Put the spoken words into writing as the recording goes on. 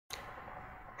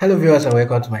Hello viewers and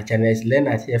welcome to my channel. It's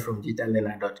Leonard here from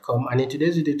digitallearner.com, and in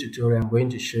today's video tutorial I'm going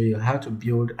to show you how to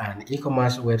build an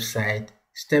e-commerce website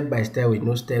step by step with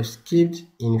no steps skipped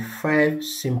in 5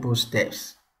 simple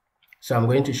steps. So I'm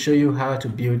going to show you how to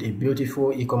build a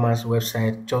beautiful e-commerce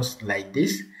website just like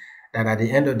this, that at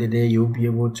the end of the day you'll be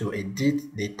able to edit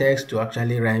the text to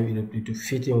actually rhyme, to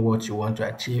fit in what you want to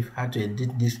achieve, how to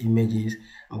edit these images.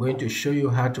 I'm going to show you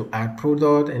how to add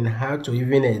product and how to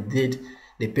even edit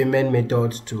the payment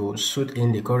methods to suit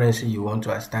in the currency you want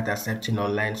to start accepting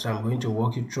online. So I'm going to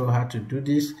walk you through how to do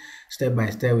this step by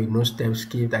step with no steps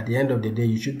skipped. At the end of the day,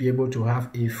 you should be able to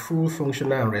have a full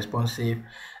functional and responsive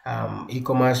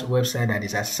e-commerce website that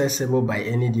is accessible by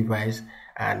any device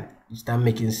and start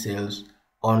making sales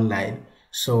online.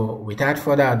 So without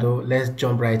further ado, let's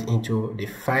jump right into the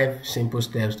 5 simple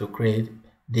steps to create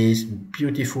this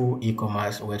beautiful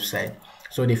e-commerce website.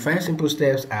 So the 5 simple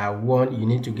steps are: 1, you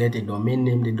need to get a domain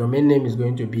name. The domain name is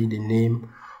going to be the name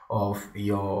of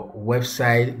your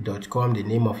website.com, the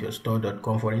name of your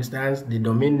store.com. For instance, the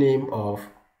domain name of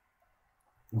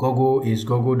Google is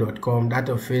google.com, that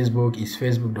of Facebook is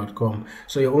facebook.com.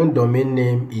 So your own domain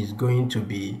name is going to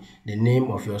be the name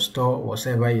of your store,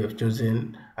 whatever you have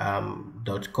chosen,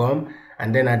 .com.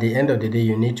 And then at the end of the day,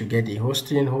 you need to get a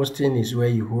hosting. Hosting is where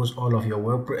you host all of your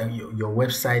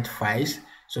website files,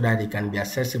 so that it can be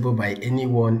accessible by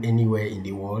anyone, anywhere in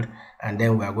the world. And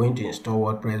then we are going to install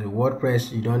WordPress. With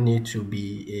WordPress, you don't need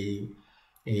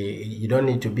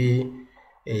to be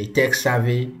a tech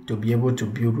savvy to be able to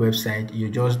build website. You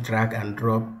just drag and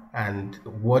drop, and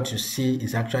what you see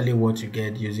is actually what you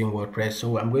get using WordPress.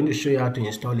 So I'm going to show you how to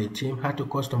install a theme, how to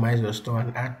customize your store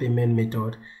and add payment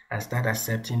method and start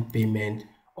accepting payment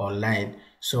online.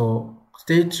 So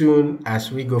stay tuned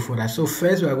as we go further. So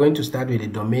first we are going to start with the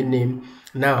domain name.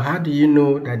 Now, how do you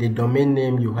know that the domain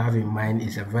name you have in mind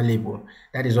is available?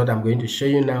 That is what I'm going to show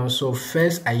you now. So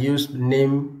first I use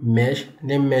namemesh.com.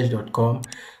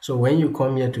 So when you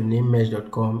come here to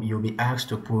namemesh.com, you'll be asked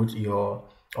to put your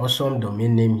awesome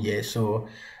domain name here. So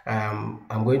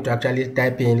I'm going to actually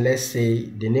type in, let's say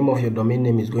the name of your domain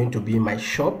name is going to be my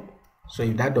shop. So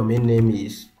if that domain name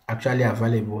is actually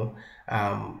available,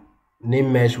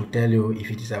 NameMesh will tell you if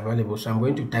it is available. So I'm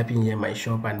going to type in here my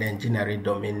shop and then generate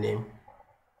domain name.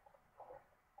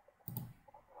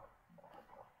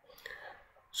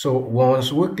 So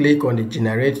once we click on the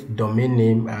generate domain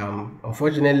name,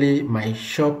 unfortunately my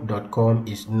shop.com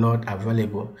is not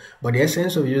available. But the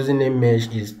essence of using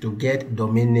NameMesh is to get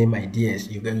domain name ideas.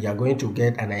 You are going to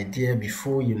get an idea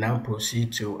before you now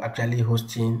proceed to actually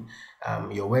hosting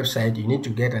your website. You need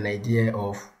to get an idea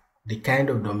of the kind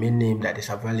of domain name that is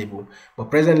available.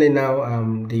 But presently now,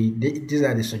 these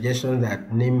are the suggestions that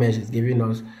NameMesh is giving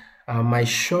us. My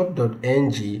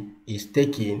shop.ng is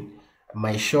taken,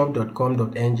 my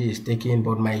shop.com.ng is taken,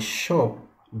 but my shop.net.ng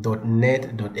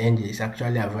is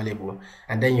actually available.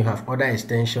 And then you have other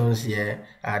extensions here.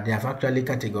 They have actually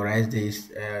categorized these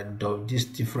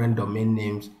different domain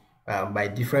names by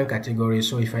different categories.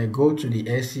 So if I go to the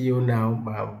SEO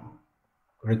now,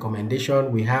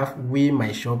 recommendation, we have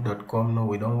wemyshop.com. No,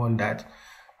 we don't want that.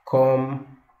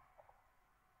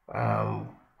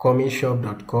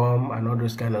 comishop.com and all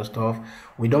those kind of stuff.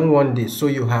 We don't want this. So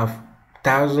you have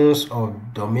thousands of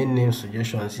domain name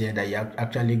suggestions here that you're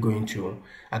actually going to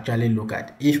look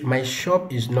at. If my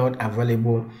shop is not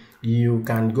available, you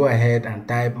can go ahead and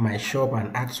type my shop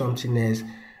and add something else,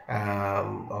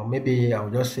 or maybe I'll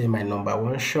just say my number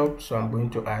 1 shop. So I'm going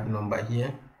to add number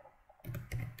here.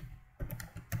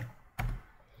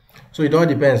 So it all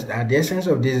depends. The essence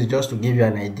of this is just to give you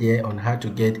an idea on how to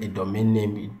get a domain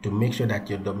name, to make sure that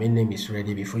your domain name is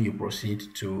ready before you proceed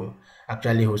to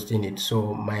actually hosting it.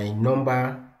 So my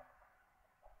number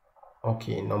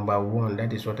 1,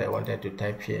 that is what I wanted to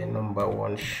type here, number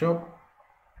 1 shop.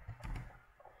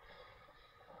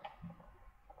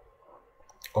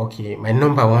 Okay, my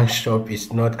number 1 shop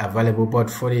is not available, but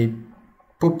for the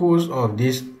purpose of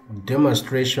this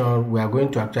demonstration, we are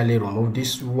going to actually remove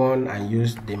this one and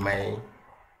use the my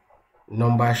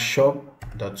number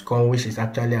shop.com, which is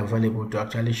actually available, to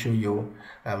actually show you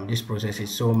this process.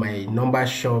 So my number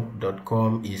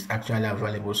shop.com is actually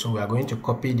available. So we are going to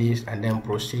copy this and then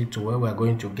proceed to where we are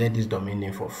going to get this domain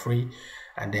name for free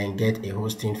and then get a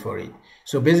hosting for it.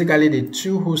 So basically the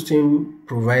 2 hosting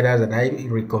providers that I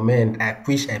recommend,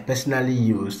 which I personally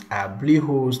use, are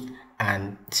Bluehost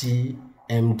and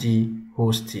TMD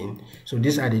hosting. So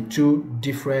these are the 2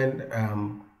 different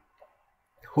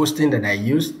hosting that I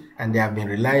use, and they have been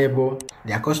reliable.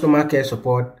 Their customer care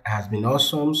support has been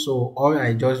awesome. So all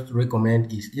I just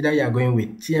recommend is either you are going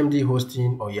with TMD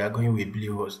hosting or you are going with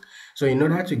Bluehost. So in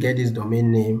order to get this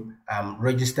domain name,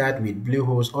 registered with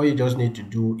Bluehost, all you just need to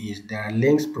do is there are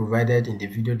links provided in the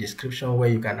video description where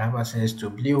you can have access to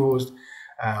Bluehost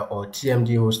or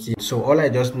TMD hosting. So all I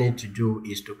just need to do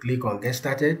is to click on Get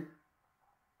Started,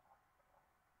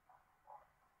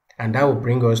 and that will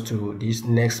bring us to this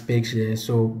next page here.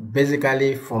 So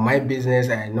basically, for my business,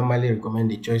 I normally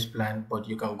recommend the choice plan, but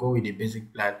you can go with the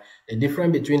basic plan. The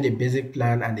difference between the basic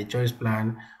plan and the choice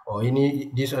plan or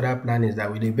this other plan is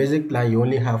that with the basic plan, you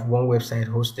only have one website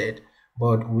hosted,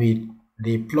 but with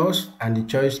the plus and the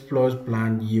choice plus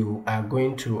plan, you are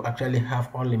going to actually have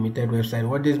unlimited website.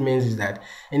 What this means is that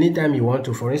anytime you want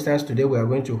to, for instance, today we are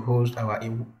going to host our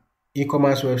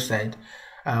e-commerce website.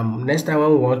 Next time when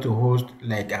we want to host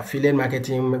like affiliate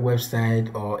marketing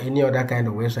website or any other kind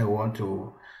of website we want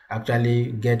to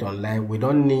actually get online, we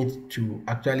don't need to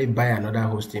actually buy another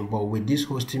hosting. But with this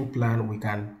hosting plan, we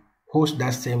can host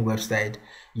that same website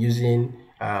using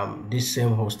this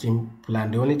same hosting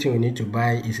plan. The only thing we need to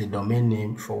buy is a domain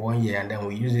name for 1 year, and then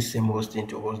we use the same hosting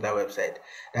to host that website.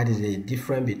 That is the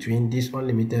difference between this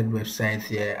unlimited website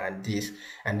here and this.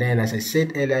 And then, as I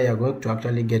said earlier, you're going to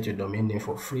actually get your domain name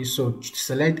for free. So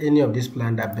select any of this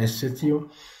plan that best suits you,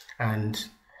 and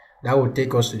that will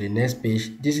take us to the next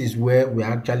page. This is where we're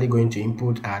actually going to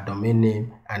input our domain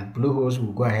name, and Bluehost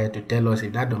will go ahead to tell us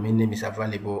if that domain name is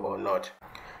available or not.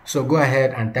 So go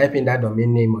ahead and type in that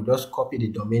domain name, or just copy the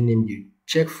domain name you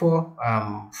check for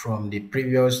from the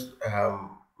previous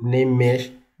name mesh,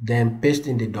 then paste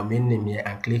in the domain name here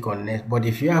and click on next. But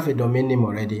if you have a domain name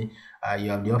already,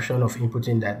 you have the option of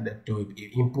inputting that to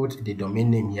input the domain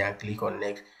name here and click on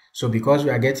next. So because we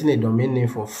are getting a domain name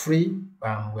for free,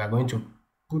 we are going to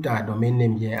put our domain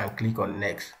name here and click on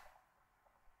next.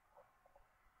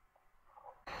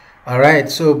 Alright,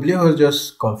 so Bluehost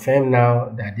just confirmed now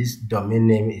that this domain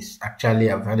name is actually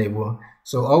available.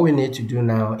 So all we need to do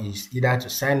now is either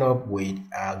to sign up with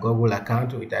our Google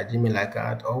account or with our Gmail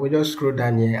account, or we just scroll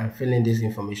down here and fill in this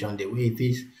information the way it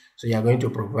is. So you are going to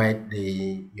provide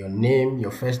your name, your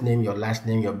first name, your last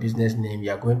name, your business name.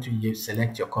 You are going to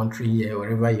select your country here,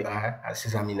 wherever you are. As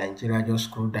since I'm in Nigeria, just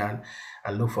scroll down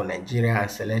and look for Nigeria and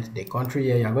select the country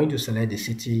here. You are going to select the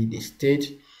city, the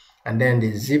state, and then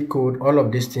the zip code. All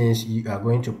of these things, you are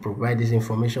going to provide this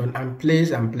information and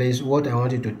place. What I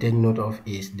want you to take note of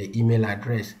is the email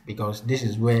address, because this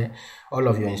is where all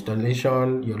of your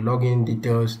installation, your login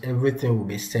details, everything will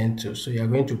be sent to. So you are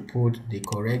going to put the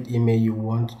correct email you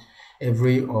want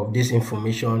every of this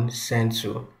information sent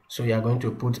to. So you are going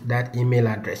to put that email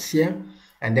address here,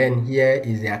 and then here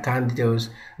is the account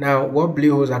details. Now what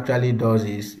Bluehost actually does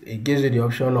is it gives you the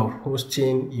option of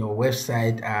hosting your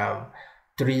website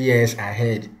 3 years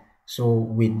ahead. So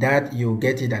with that, you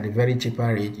get it at a very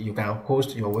cheaper rate. You can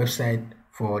host your website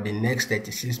for the next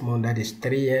 36 months, that is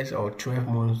 3 years or 12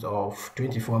 months or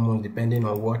 24 months, depending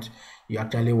on what you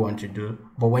actually want to do.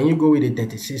 But when you go with a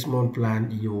 36-month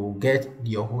plan, you get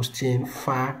your hosting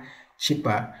far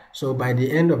cheaper. So by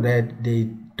the end of the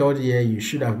 3rd year, you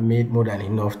should have made more than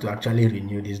enough to actually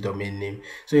renew this domain name.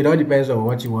 So it all depends on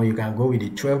what you want. You can go with the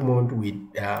 12 month,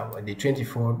 with the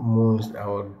 24 months,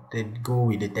 or go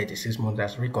with the 36 months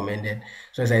as recommended.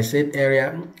 So as I said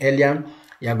earlier,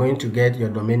 you are going to get your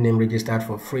domain name registered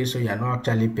for free, so you are not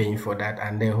actually paying for that.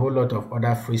 And then a whole lot of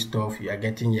other free stuff. You are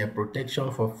getting your protection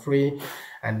for free,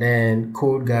 and then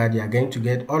code guard. You are going to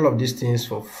get all of these things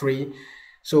for free.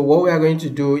 So what we are going to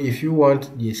do, if you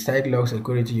want the site log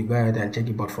security, you go ahead and check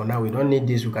it. But for now, we don't need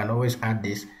this. We can always add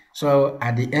this. So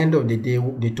at the end of the day,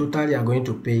 the total you are going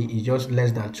to pay is just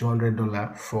less than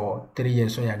 $200 for 3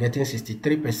 years. So you are getting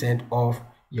 63% off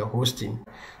your hosting.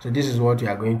 So this is what you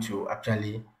are going to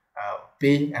actually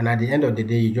pay. And at the end of the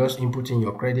day, you just input in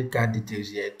your credit card details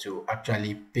here to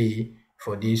actually pay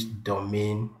for this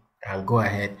domain and go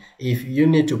ahead. If you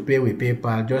need to pay with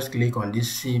PayPal, just click on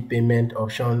this C payment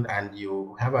option and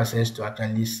you have access to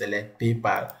actually select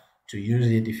PayPal to use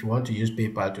it if you want to use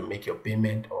PayPal to make your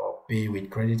payment or pay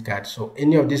with credit card. So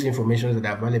any of these information that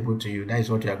are available to you, that is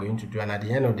what you are going to do. And at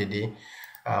the end of the day,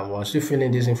 once you fill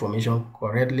in this information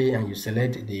correctly and you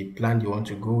select the plan you want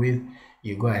to go with,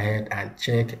 you go ahead and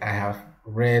check I have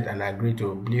read and agreed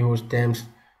to Bluehost terms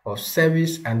of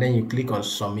service, and then you click on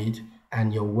submit,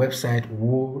 and your website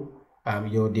will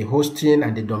the hosting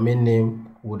and the domain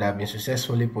name would have been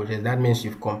successfully purchased. That means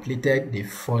you've completed the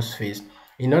first phase.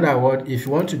 In other words, if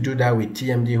you want to do that with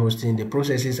TMD hosting, the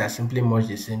processes are simply much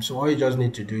the same. So all you just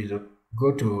need to do is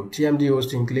go to TMD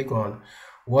hosting, click on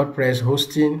WordPress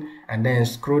hosting, and then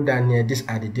scroll down here. These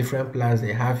are the different plans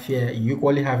they have here. You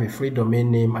equally have a free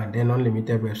domain name and then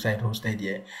unlimited website hosted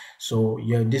here. So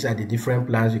these are the different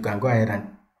plans. You can go ahead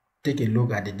and take a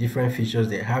look at the different features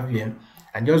they have here.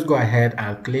 and just go ahead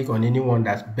and click on anyone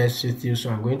that best suits you. So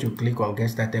I'm going to click on get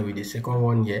started with the second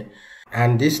one here,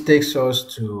 and this takes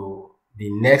us to the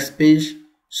next page.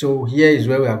 So here is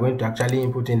where we are going to actually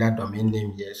input in that domain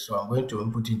name here. So I'm going to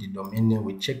input in the domain name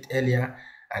we checked earlier,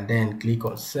 and then click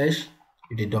on search.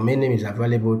 If the domain name is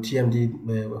available,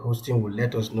 TMD hosting will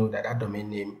let us know that that domain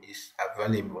name is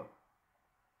available.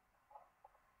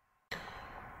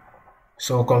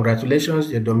 So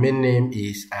congratulations, your domain name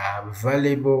is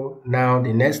available. Now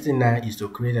the next thing now is to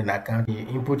create an account. You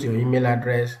input your email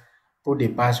address, put the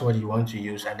password you want to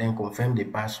use, and then confirm the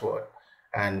password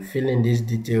and fill in these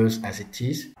details as it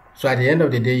is. So at the end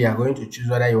of the day, you are going to choose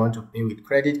whether you want to pay with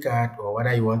credit card or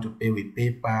whether you want to pay with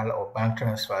PayPal or bank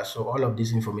transfer. So all of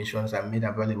these informations are made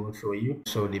available for you.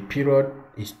 So the period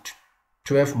is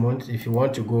 12 months. If you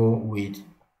want to go with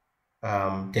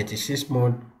 36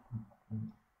 months,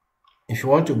 if you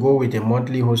want to go with a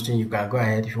monthly hosting, you can go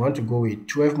ahead. If you want to go with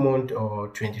 12 months or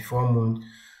 24 months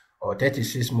or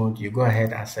 36 months, you go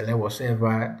ahead and select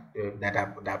whatever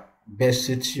that best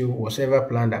suits you, whatever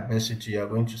plan that best suits you. You are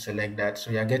going to select that.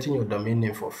 So you are getting your domain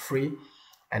name for free,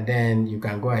 and then you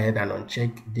can go ahead and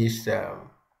uncheck this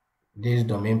this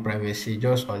domain privacy.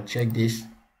 Just uncheck this.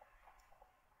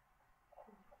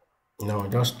 No,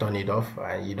 just turn it off,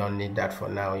 and you don't need that for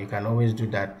now. You can always do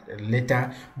that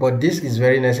later, but this is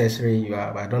very necessary.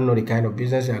 I don't know the kind of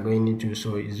business you are going into,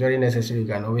 so it's very necessary. You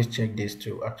can always check this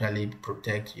to actually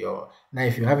protect your. Now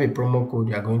if you have a promo code,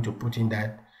 you are going to put in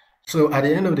that. So at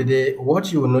the end of the day,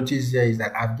 what you will notice here is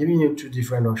that I've given you two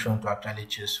different options to actually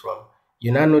choose from.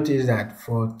 You now notice that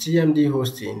for TMD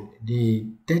hosting, the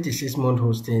 36-month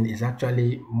hosting is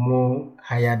actually more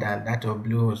higher than that of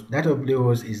Bluehost. That of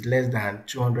Bluehost is less than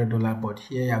 $200, but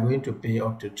here you are going to pay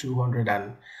up to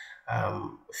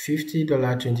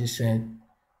 $250.20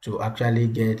 to actually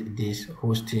get this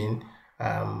hosting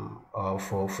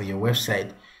for your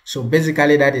website. So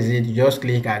basically that is it. You just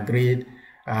click agree,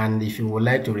 and if you would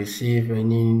like to receive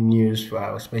any news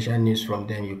or special news from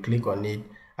them, you click on it.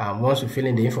 Once you fill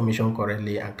in the information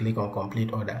correctly and click on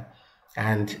complete order,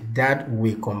 and that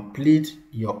will complete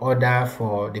your order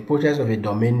for the purchase of a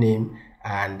domain name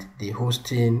and the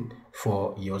hosting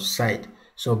for your site.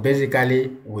 So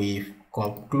basically we've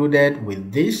concluded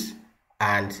with this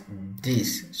and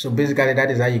this. So basically that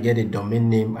is how you get a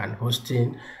domain name and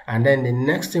hosting. And then the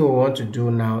next thing we want to do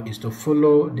now is to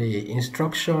follow the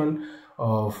instruction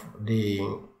of the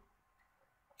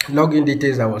login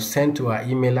details that was sent to our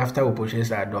email after we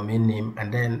purchased our domain name,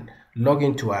 and then log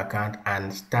into our account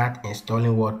and start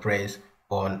installing WordPress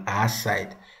on our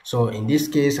site. So in this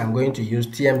case, I'm going to use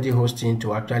TMD hosting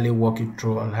to actually walk you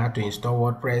through on how to install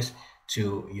WordPress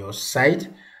to your site.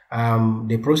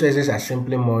 The processes are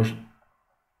simply much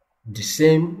the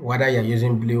same whether you're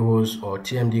using Bluehost or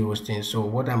TMD hosting. So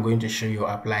what I'm going to show you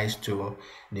applies to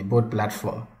the both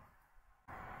platform.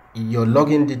 Your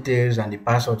login details and the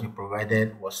password you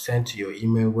provided was sent to your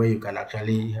email, where you can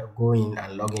actually go in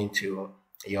and log into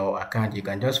your account. You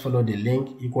can just follow the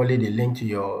link. Equally, the link to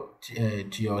your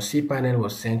cPanel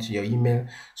was sent to your email.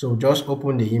 So just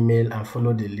open the email and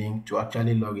follow the link to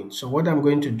actually log in. So what I'm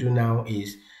going to do now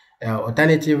is,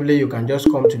 alternatively, you can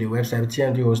just come to the website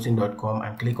tmdhosting.com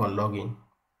and click on login.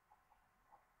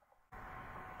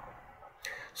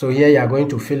 So here you are going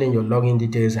to fill in your login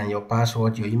details and your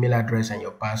password, your email address and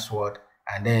your password,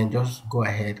 and then just go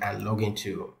ahead and log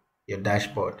into your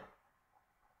dashboard.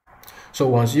 So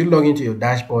once you log into your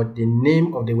dashboard, the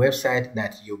name of the website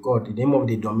that you got, the name of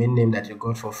the domain name that you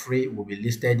got for free will be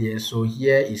listed here. So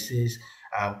here it says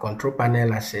control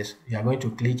panel access. You are going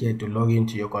to click here to log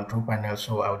into your control panel.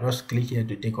 So I'll just click here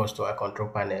to take us to our control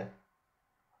panel.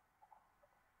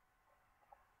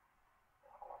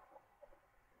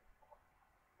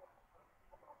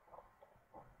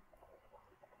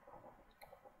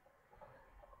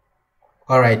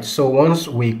 Alright, so once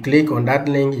we click on that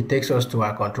link, it takes us to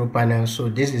our control panel. So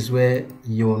this is where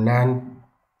you now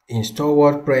install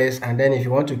WordPress, and then if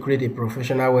you want to create a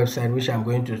professional website, which I'm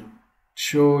going to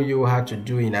show you how to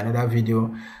do in another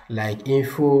video, like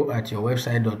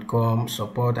info@yourwebsite.com,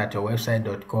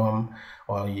 support@yourwebsite.com,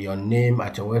 or your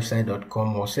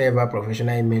name@yourwebsite.com, whatever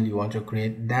professional email you want to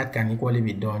create, that can equally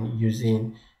be done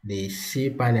using the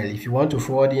cPanel. If you want to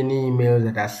forward any emails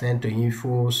that are sent to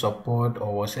info, support,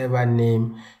 or whatever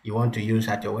name you want to use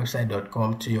at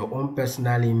yourwebsite.com to your own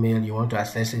personal email, you want to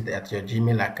access it at your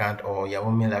Gmail account or Yahoo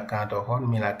Mail account or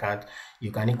Hotmail account,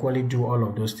 you can equally do all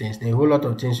of those things. There are a whole lot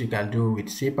of things you can do with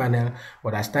cPanel,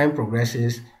 but as time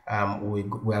progresses, we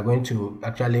are going to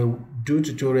actually do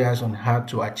tutorials on how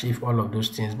to achieve all of those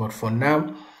things. But for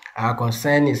now, Our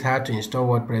concern is how to install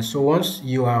WordPress. So once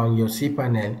you are on your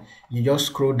cPanel, you just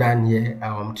scroll down here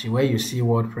to where you see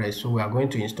WordPress. So we are going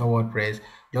to install WordPress.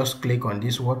 Just click on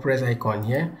this WordPress icon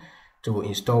here to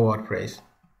install WordPress.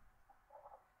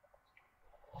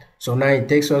 So now it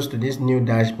takes us to this new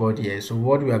dashboard here. So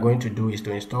what we are going to do is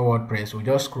to install WordPress. We'll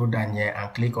just scroll down here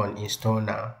and click on install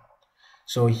now.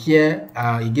 So here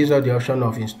it gives us the option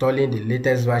of installing the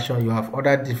latest version. You have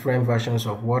other different versions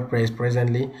of WordPress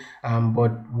presently,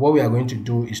 but what we are going to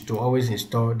do is to always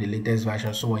install the latest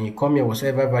version. So when you come here,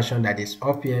 whatever version that is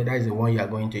up here, that is the one you are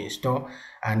going to install.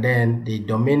 And then the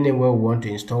domain name where we want to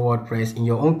install WordPress. In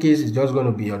your own case, it's just going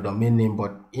to be your domain name,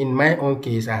 but in my own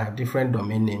case, I have different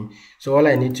domain name. So all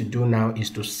I need to do now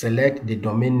is to select the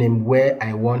domain name where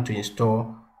I want to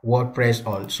install WordPress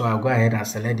on. So I'll go ahead and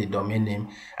select the domain name,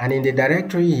 and in the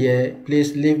directory here,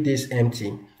 please leave this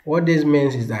empty. What this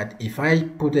means is that if I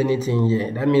put anything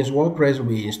here, that means WordPress will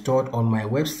be installed on my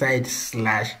website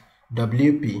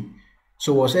 /WP.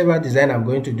 So whatever design I'm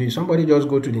going to do, if somebody just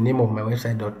go to the name of my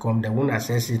website.com, they won't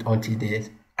access it until they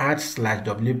add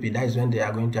 /WP. That is when they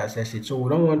are going to access it. So we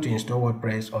don't want to install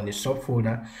WordPress on the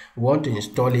subfolder. We want to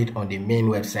install it on the main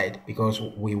website, because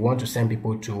we want to send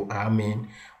people to our main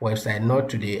website, not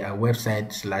to the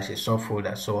website / a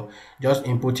subfolder. So just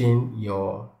input in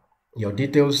your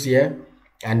details here,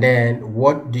 and then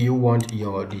what do you want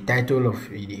the title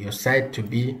of your site to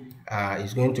be?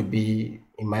 Is going to be,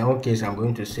 in my own case, I'm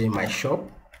going to say my shop,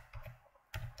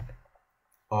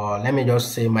 or let me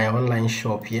just say my online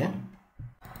shop here.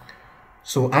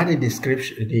 So add a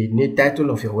description, the title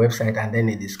of your website, and then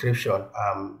a description.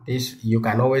 This you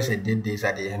can always edit this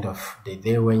at the end of the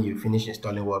day when you finish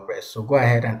installing WordPress. So go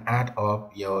ahead and add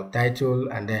up your title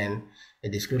and then a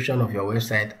description of your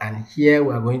website. And here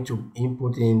we are going to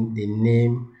input in the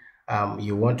name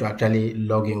you want to actually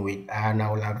log in with. And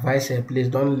I will advise you, please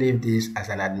don't leave this as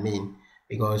an admin,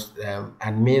 because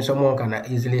admin, someone can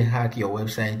easily hack your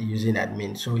website using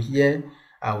admin. So here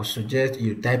I would suggest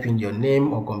you type in your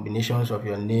name or combinations of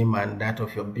your name and that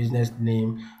of your business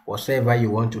name, whatever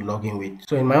you want to log in with.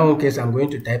 So in my own case, I'm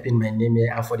going to type in my name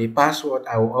here, and for the password,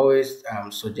 I will always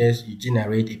suggest you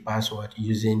generate a password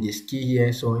using this key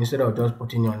here. So instead of just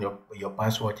putting on your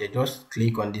password here, just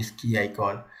click on this key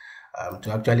icon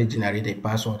to actually generate a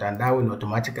password, and that will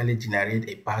automatically generate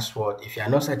a password. If you are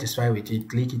not satisfied with it,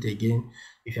 click it again.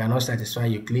 If you are not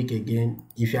satisfied, you click again.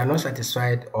 If you are not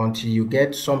satisfied until you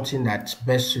get something that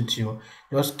best suits you,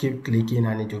 just keep clicking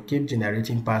and it will keep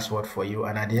generating password for you.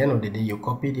 And at the end of the day, you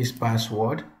copy this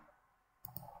password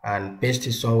and paste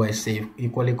it somewhere safe.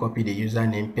 Equally copy the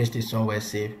username, paste it somewhere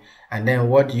safe. And then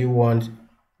what do you want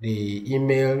the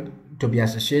email to be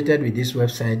associated with this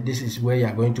website? This is where you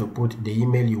are going to put the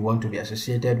email you want to be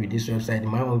associated with this website. In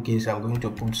my own case, I'm going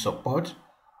to put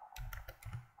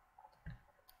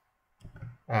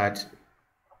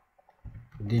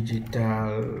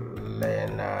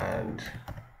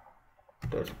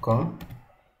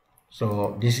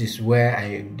So this is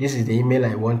the email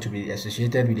I want to be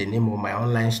associated with the name of my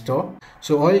online store.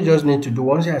 So all you just need to do,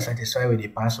 once you are satisfied with the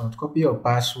password, copy your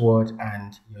password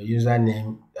and your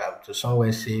username to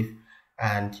somewhere safe,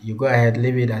 and you go ahead,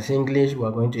 leave it as English. We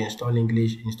are going to install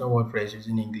WordPress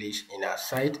using English in our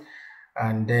site.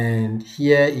 And then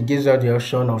here it gives us the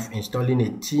option of installing a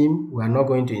theme. We are not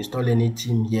going to install any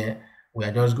theme here. We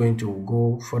are just going to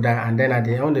go further, and then at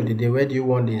the end of the day, where do you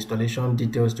want the installation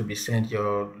details to be sent?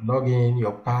 Your login,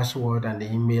 your password, and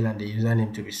the email and the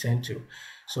username to be sent to.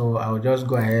 So I'll just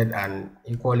go ahead and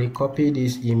equally copy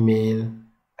this email,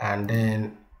 and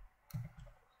then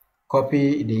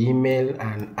copy the email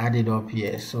and add it up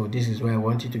here. So this is where I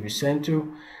want it to be sent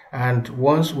to. And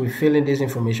once we fill in this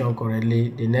information correctly,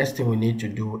 the next thing we need to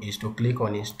do is to click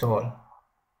on install.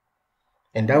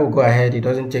 And that will go ahead, it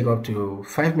doesn't take up to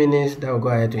 5 minutes, that will go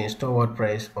ahead to install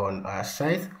WordPress on our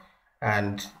site,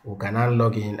 and we can now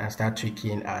log in and start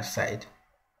tweaking our site.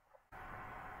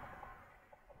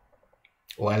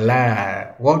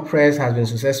 Voila! WordPress has been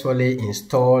successfully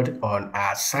installed on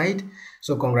our site.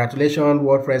 So congratulations,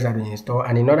 WordPress has been installed,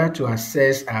 and in order to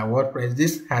access our WordPress,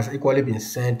 this has equally been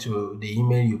sent to the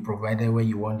email you provided where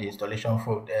you want the installation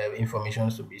for information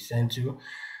to be sent to.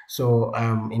 So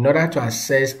in order to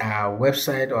access our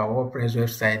website or our WordPress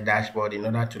website dashboard, in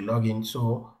order to log in,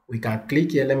 so we can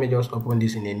click here. Let me just open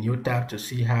this in a new tab to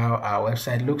see how our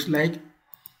website looks like.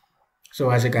 So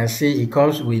as you can see, it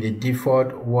comes with the default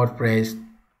WordPress.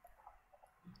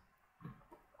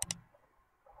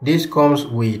 This comes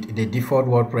with the default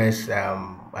WordPress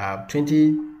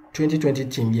 2020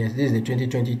 theme. Yes, this is the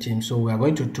 2020 theme. So we are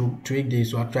going to tweak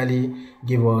this to actually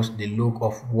give us the look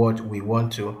of what we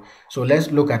want to. So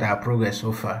let's look at our progress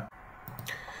so far.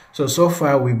 So So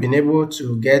far we've been able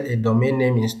to get a domain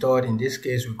name installed. In this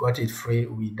case, we got it free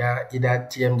with either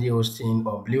TMD hosting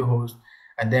or Bluehost,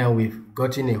 and then we've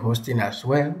gotten a hosting as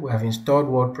well. We have installed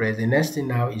WordPress. The next thing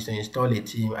now is to install a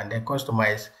theme and then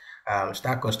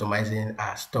start customizing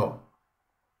our store.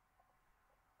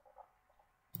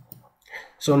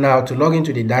 So now to log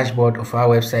into the dashboard of our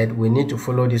website, we need to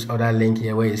follow this other link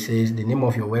here where it says the name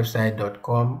of your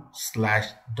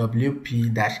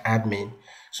website.com/wp-admin.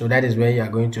 So that is where you are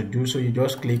going to do. So you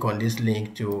just click on this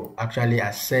link to actually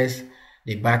access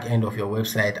the back end of your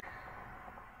website.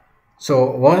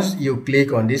 So once you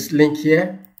click on this link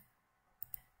here,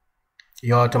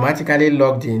 you're automatically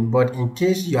logged in. But in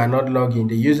case you are not logged in,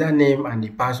 the username and the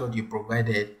password you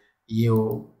provided,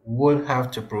 you will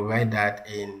have to provide that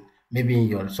in maybe in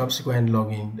your subsequent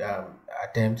login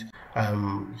attempt.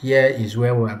 Here is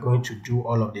where we are going to do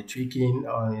all of the tweaking,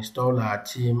 install our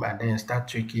theme, and then start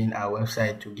tweaking our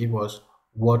website to give us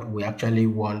what we actually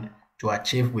want to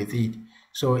achieve with it.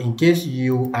 So in case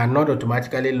you are not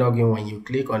automatically logging when you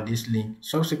click on this link,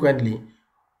 subsequently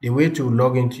the way to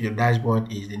log into your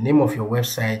dashboard is the name of your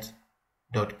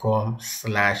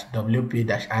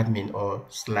website.com/wp-admin or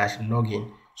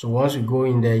 /login. So once you go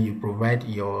in there, you provide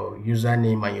your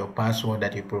username and your password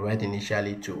that you provide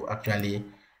initially to actually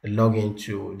log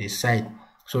into the site.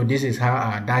 So this is how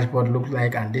our dashboard looks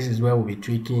like, and this is where we'll be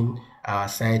tweaking our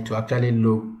site to actually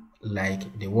look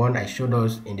like the one I showed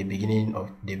us in the beginning of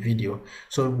the video.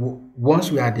 So once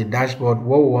we are at the dashboard,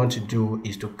 what we want to do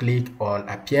is to click on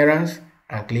appearance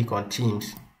and click on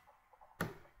themes.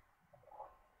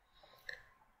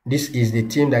 This is the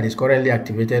theme that is currently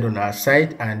activated on our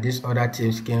site, and these other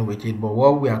themes came with it. But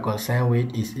what we are concerned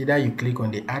with is either you click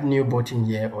on the add new button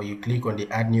here or you click on the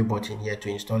add new button here to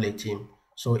install a theme.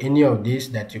 So any of these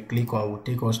that you click on will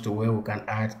take us to where we can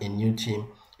add a new theme.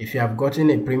 If you have gotten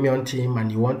a premium theme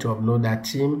and you want to upload that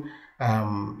theme,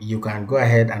 you can go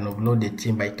ahead and upload the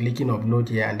theme by clicking upload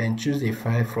here and then choose a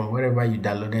file from wherever you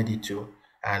downloaded it to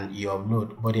and you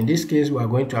upload. But in this case, we are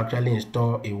going to actually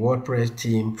install a WordPress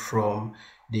theme from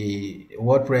the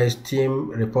WordPress theme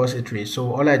repository.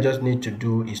 So all I just need to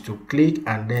do is to click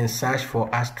and then search for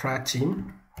Astra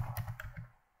theme.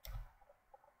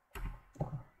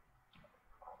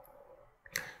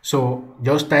 So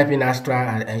just type in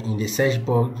Astra in the search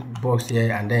box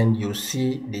here, and then you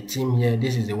see the theme here.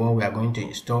 This is the one we are going to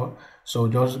install. So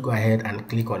just go ahead and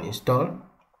click on install.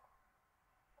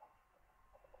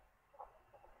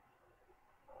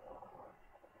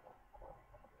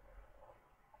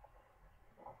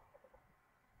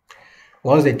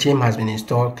 Once the theme has been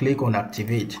installed, click on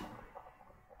activate.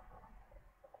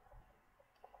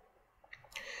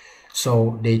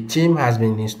 So the theme has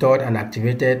been installed and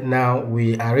activated. Now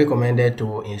we are recommended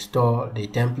to install the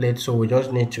template, so we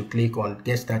just need to click on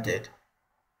get started.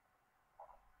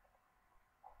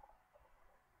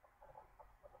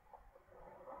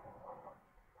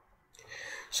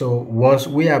 So once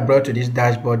we are brought to this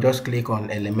dashboard, just click on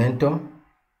Elementor.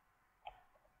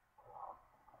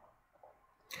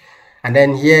 And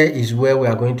then here is where we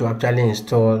are going to actually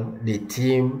install the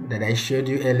theme that I showed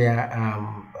you earlier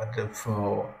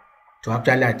to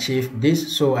actually achieve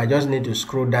this. So I just need to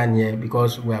scroll down here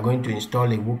because we are going to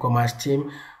install a WooCommerce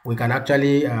theme. We can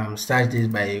actually search this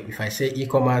by, if I say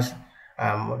e-commerce,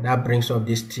 that brings up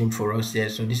this theme for us here.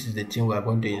 So this is the theme we are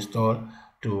going to install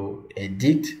to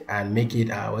edit and make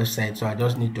it our website. So I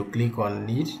just need to click on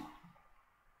it.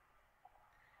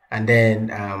 And then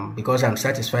because I'm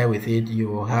satisfied with it,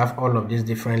 you have all of these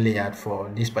different layouts for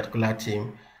this particular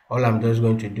theme. All I'm just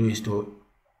going to do is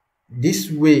this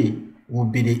way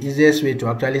would be the easiest way to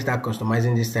actually start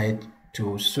customizing this site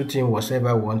to suiting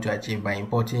whatever we want to achieve by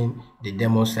importing the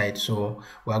demo site. So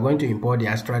we are going to import the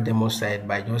Astra demo site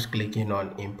by just clicking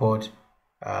on import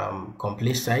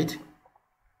complete site.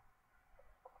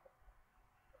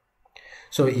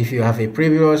 So if you have a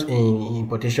previous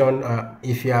importation,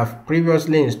 if you have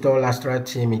previously installed Astra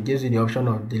theme, it gives you the option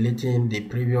of deleting the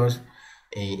previous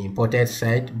imported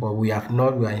site, but we have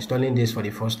not. We are installing this for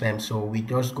the first time, so we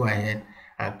just go ahead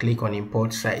and click on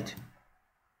import site.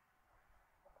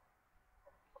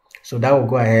 So that will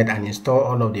go ahead and install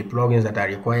all of the plugins that are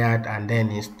required and then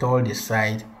install the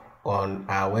site on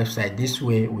our website. This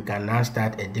way we can now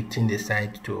start editing the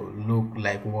site to look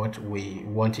like what we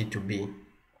want it to be.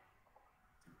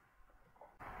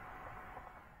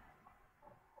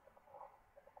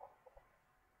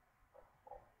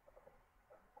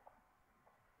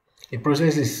 The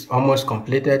process is almost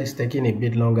completed. It's taking a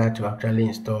bit longer to actually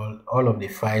install all of the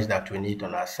files that we need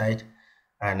on our site,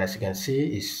 and as you can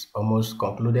see, it's almost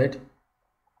concluded.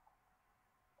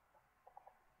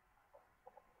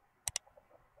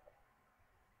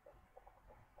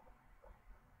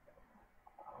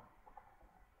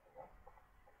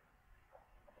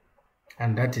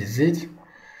 and that is it.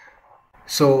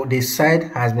 So the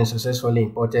site has been successfully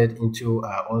imported into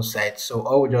our own site. So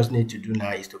all we just need to do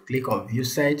now is to click on view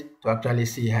site to actually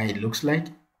see how it looks like.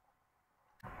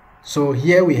 So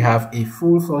here we have a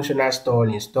full functional store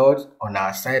installed on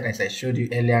our site, as I showed you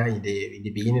earlier in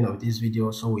the beginning of this video.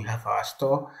 So we have our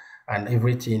store and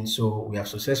everything. So we have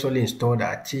successfully installed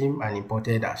our theme and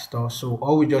imported our store. So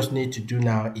all we just need to do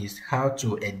now is how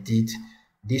to edit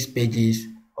these pages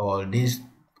or this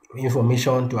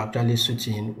information to actually suit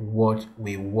in what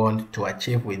we want to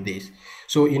achieve with this.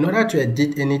 So in order to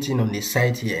edit anything on the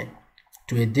site here,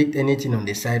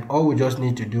 all we just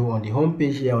need to do on the home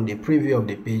page here, on the preview of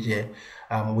the page here,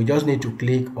 we just need to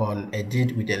click on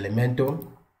edit with Elementor.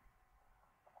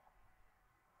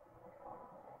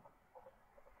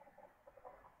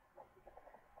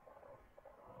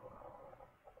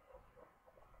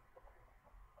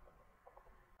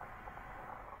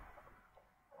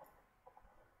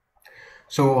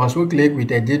 So once we click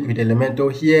with edit with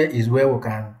Elementor, here is where we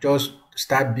can just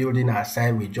start building our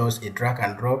site with just a drag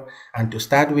and drop. And to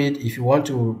start with, if you want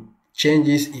to change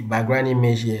this background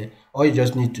image here, all you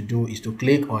just need to do is to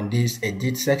click on this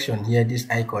edit section here, this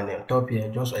icon on top here,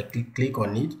 just click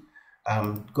on it.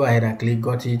 Go ahead and click,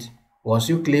 got it. Once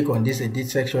you click on this edit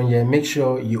section here, make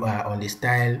sure you are on the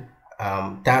style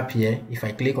tab here. If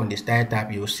I click on the style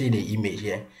tab, you will see the image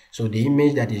here. So the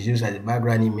image that is used as the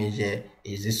background image here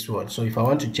is this one. So if I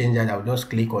want to change that, I'll just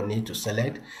click on it to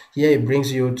select. Here it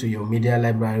brings you to your media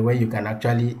library, where you can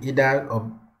actually either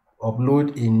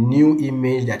upload a new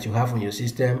image that you have on your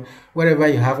system. Wherever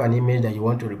you have an image that you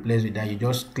want to replace with that, you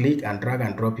just click and drag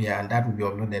and drop here, and that will be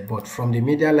uploaded. But from the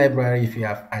media library, if you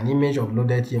have an image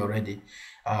uploaded here already,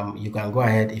 you can go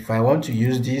ahead. If I want to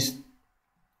use this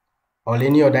or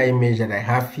any other image that I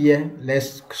have here,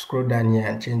 let's scroll down here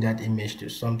and change that image to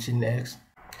something else.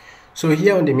 So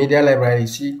here on the media library, you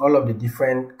see all of the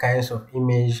different kinds of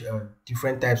image,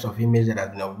 different types of image that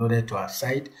have been uploaded to our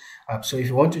site. So if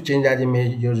you want to change that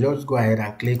image, you just go ahead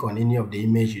and click on any of the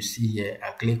image you see here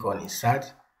and click on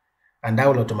insert, and that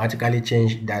will automatically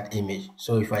change that image.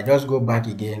 So if I just go back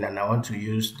again and I want to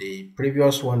use the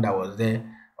previous one that was there,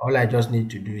 all I just need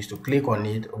to do is to click on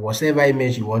it. Whatever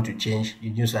image you want to change, you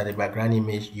use as the background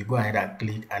image, you go ahead and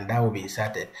click, and that will be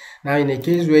inserted. Now in a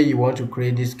case where you want to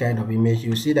create this kind of image,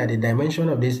 you see that the dimension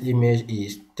of this image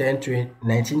is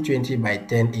 1920 by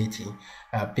 1080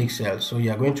 pixels. So you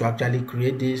are going to actually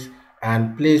create this,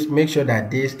 and please make sure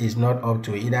that this is not up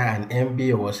to either an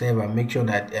MB or whatever. Make sure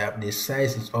that the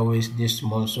size is always this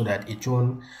small, so that it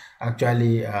won't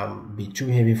actually be too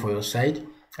heavy for your site.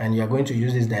 And you are going to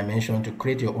use this dimension to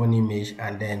create your own image,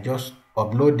 and then just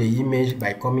upload the image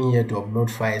by coming here to upload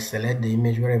files. Select the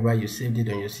image wherever you saved it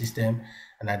on your system,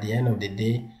 and at the end of the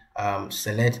day,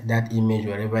 select that image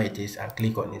wherever it is and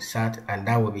click on insert, and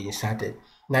that will be inserted.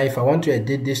 Now if I want to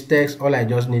edit this text, all I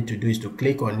just need to do is to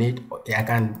click on it. I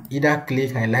can either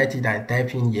click, highlight it and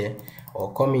type in here,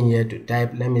 or come in here to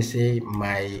type, let me say,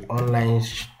 my online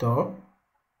store.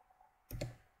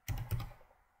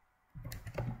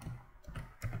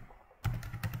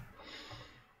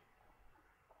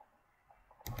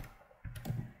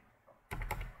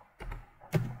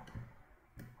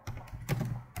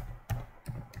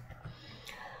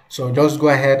 So just go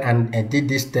ahead and edit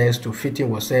this text to fit in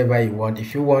whatever you want.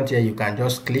 If you want here, you can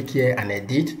just click here and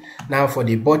edit. Now for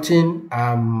the button,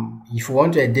 if you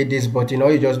want to edit this button,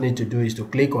 all you just need to do is to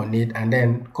click on it and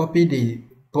then copy the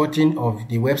button of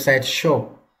the website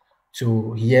shop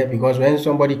to here, because when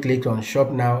somebody clicks on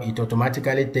shop now, it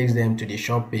automatically takes them to the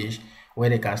shop page where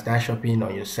they can start shopping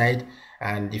on your site.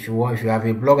 And if you have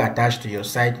a blog attached to your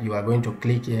site, you are going to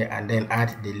click here and then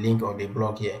add the link of the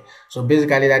blog here. So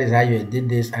basically that is how you edit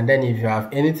this. And then if you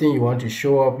have anything you want to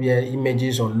show up here,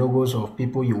 images or logos of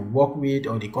people you work with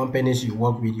or the companies you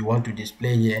work with, you want to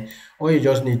display here, all you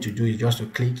just need to do is just to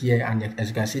click here, and as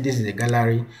you can see, this is a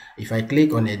gallery. If I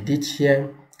click on edit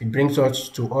here, it brings us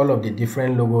to all of the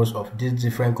different logos of these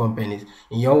different companies.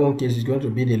 In your own case, it's going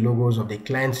to be the logos of the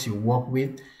clients you work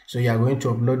with. So you are going to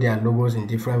upload their logos in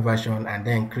different versions and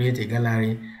then create a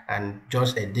gallery and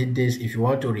just edit this. If you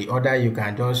want to reorder, you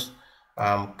can just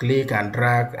click and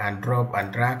drag and drop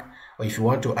and drag. Or if you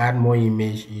want to add more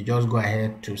image, you just go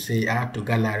ahead to say add to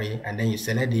gallery, and then you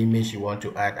select the image you want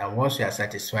to add. And once you are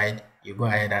satisfied, you go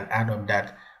ahead and add up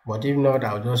that. But if not,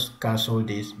 I'll just cancel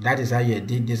this. That is how you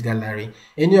edit this gallery.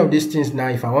 Any of these things now,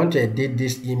 if I want to edit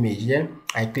this image here,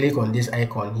 I click on this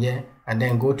icon here and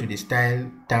then go to the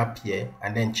style tab here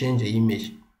and then change the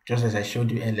image, just as I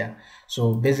showed you earlier.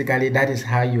 So basically that is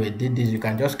how you edit this. You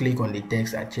can just click on the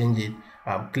text and change it.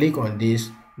 Click on this,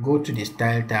 go to the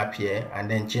style tab here and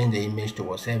then change the image to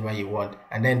whatever you want.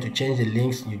 And then to change the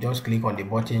links, you just click on the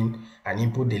button and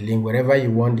input the link wherever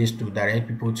you want this to direct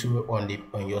people to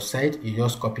on your site. You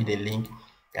just copy the link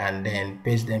and then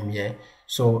paste them here.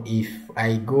 So if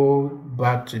I go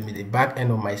back to the back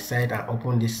end of my site and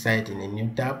open this site in a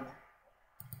new tab,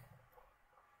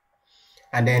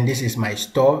 and then this is my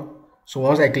store. So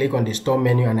once I click on the store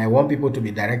menu and I want people to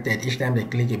be directed each time they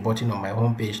click a button on my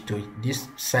home page to this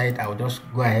site, I'll just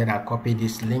go ahead and copy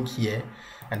this link here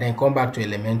and then come back to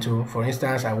Elementor. For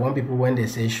instance, I want people when they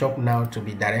say shop now to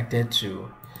be directed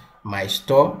to my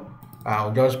store.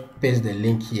 I'll just paste the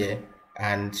link here,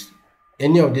 and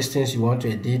any of these things you want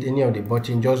to edit, any of the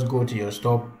button, just go to your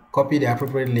store, copy the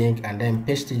appropriate link and then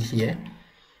paste it here.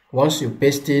 Once you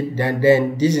paste it,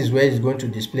 then this is where it's going to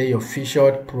display your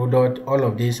featured product. All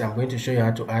of this, I'm going to show you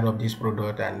how to add up this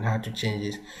product and how to change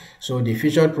this. So the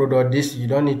featured product, this you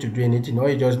don't need to do anything. All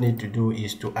you just need to do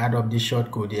is to add up this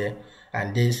short code here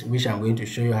and this, which I'm going to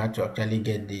show you how to actually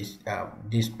get this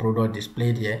this product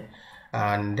displayed here.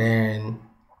 And then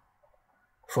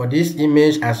for this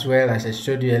image as well, as I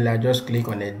showed you earlier, just click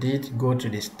on edit, go to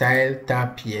the style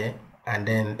tab here and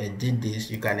then edit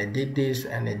this. You can edit this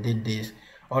and edit this.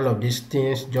 All of these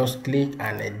things, just click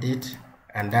and edit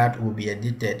and that will be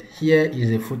edited. Here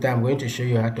is a footer. I'm going to show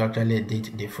you how to actually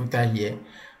edit the footer here.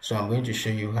 So I'm going to show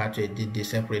you how to edit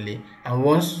this separately. And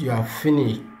once you are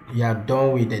finished, you are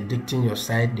done with editing your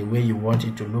site the way you want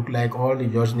it to look like, all you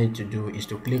just need to do is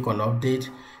to click on update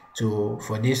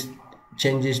for these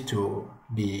changes to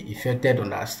be effected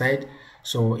on our site.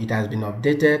 So it has been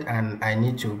updated and I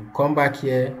need to come back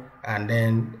here and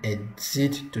then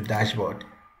exit to dashboard.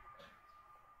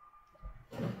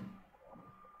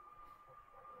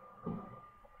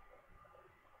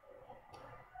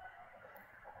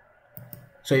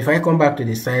 So if I come back to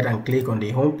the site and click on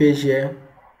the home page here,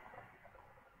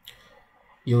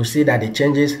 you'll see that the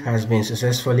changes has been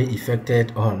successfully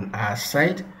effected on our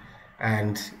site.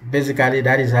 And basically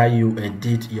that is how you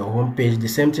edit your home page. The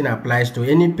same thing applies to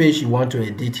any page you want to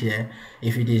edit here.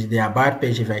 If it is the about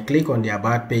page, if I click on the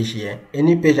about page here,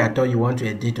 any page at all you want to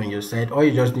edit on your site, all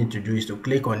you just need to do is to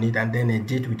click on it and then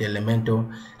edit with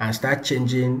Elementor and start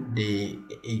changing the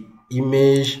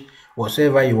image,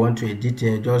 whatever you want to edit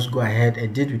here. Just go ahead,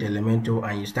 edit with Elementor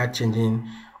and you start changing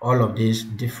all of these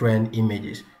different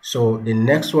images. So the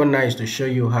next one now is to show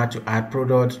you how to add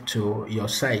product to your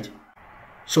site.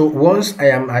 So once I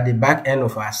am at the back end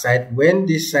of our site, when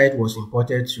this site was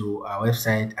imported to our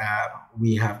website,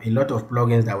 we have a lot of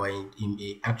plugins that were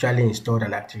actually installed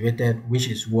and activated, which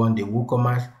is one, the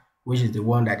WooCommerce, which is the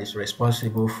one that is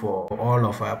responsible for all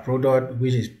of our product,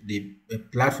 which is the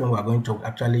platform we're going to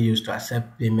actually use to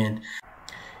accept payment.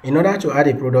 In order to add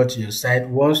a product to your site,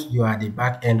 once you are at the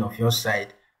back end of your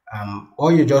site,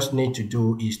 all you just need to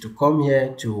do is to come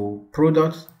here to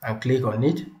products and click on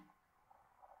it.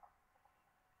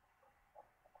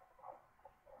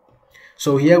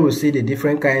 So here we'll see the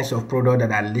different kinds of product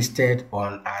that are listed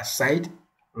on our site.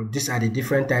 These are the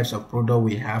different types of product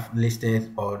we have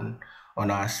listed on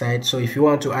our site. So if you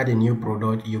want to add a new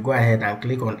product, you go ahead and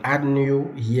click on add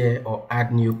new here or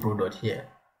add new product here.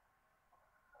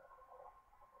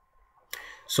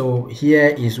 So here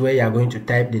is where you are going to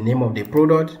type the name of the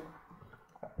product.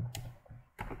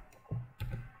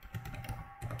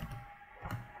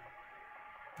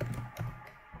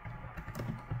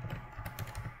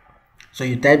 So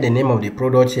you type the name of the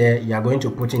product here, you are going to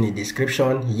put in a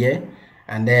description here,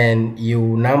 and then you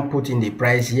now put in the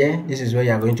price here. This is where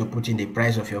you are going to put in the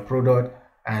price of your product,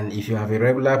 and if you have a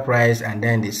regular price and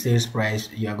then the sales price,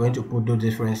 you are going to put those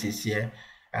differences here.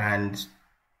 And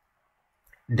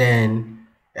then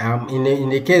in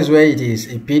the case where it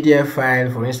is a PDF file,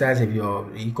 for instance, if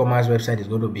your e-commerce website is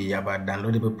going to be about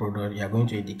downloadable product, you are going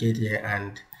to indicate here,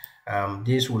 and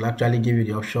this will actually give you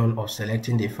the option of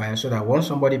selecting the file so that once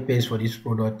somebody pays for this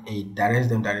product, it directs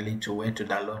them directly to where to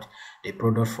download the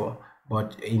product for.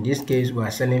 But in this case, we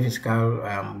are selling physical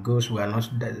goods. We are not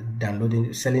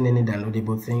selling any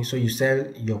downloadable thing. So you sell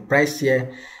your price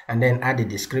here and then add the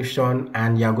description,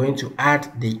 and you are going to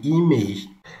add the image.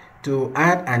 To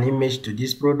add an image to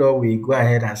this product, we go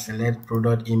ahead and select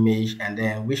product image, and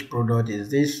then which product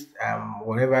is this,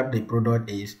 whatever the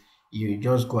product is, you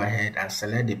just go ahead and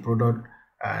select the product,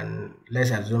 and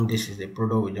let's assume this is the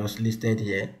product we just listed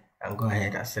here, and go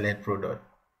ahead and select product.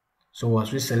 So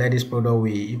once we select this product,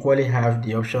 we equally have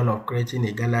the option of creating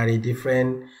a gallery,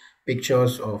 different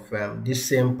pictures of this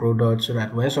same product, so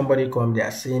that when somebody comes, they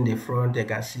are seeing the front, they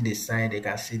can see the side, they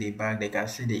can see the back, they can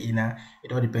see the inner.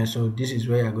 It all depends. So this is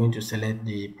where you're going to select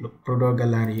the product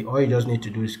gallery. All you just need to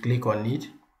do is click on it,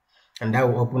 and that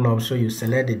will open up. So you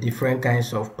select the different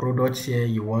kinds of products here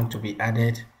you want to be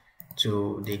added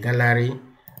to the gallery.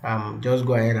 Just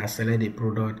go ahead and select the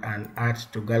product and add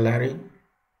to gallery.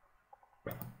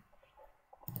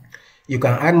 You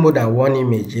can add more than one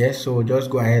image here, so just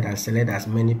go ahead and select as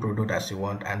many products as you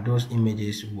want, and those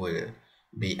images will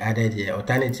be added here.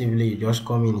 Alternatively, you just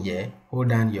come in here, hold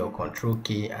down your control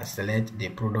key and select the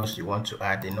products you want to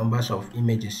add, the numbers of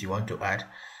images you want to add,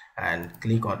 and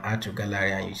click on add to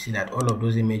gallery, and you see that all of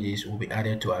those images will be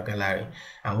added to our gallery.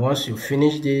 And once you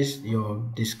finish this,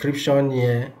 your description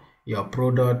here, your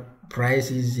product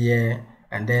prices here,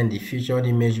 and then the featured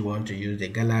image you want to use, the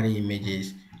gallery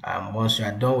images. Once you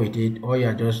are done with it, all you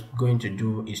are just going to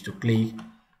do is to click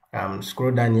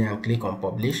scroll down here and click on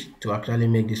publish to actually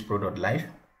make this product live.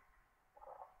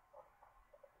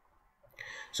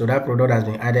 So that product has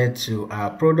been added to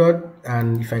our product,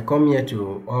 and if I come here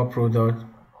to all product,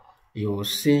 you will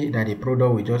see that the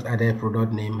product we just added,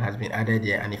 product name, has been added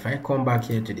here. And if I come back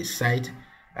here to the site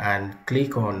and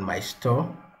click on my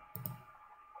store,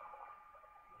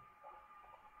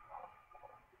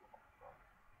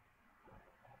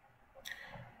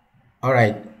 all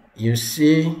right, you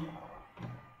see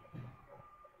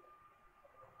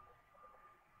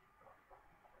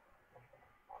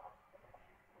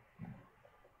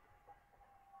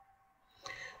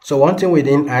so one thing we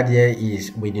didn't add here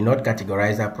is we did not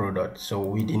categorize that product. So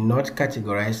we did not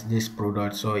categorize this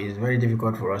product, so it's very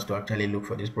difficult for us to actually look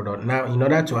for this product. Now, in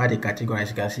order to add a category, as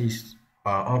you can see, it's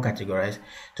uncategorized.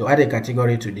 To add a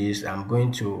category to this, I'm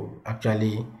going to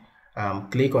actually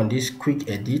click on this quick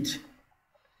edit.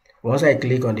 Once I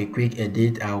click on the quick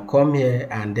edit, I'll come here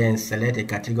and then select a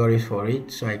category for it.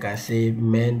 So I can say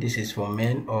men, this is for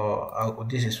men, or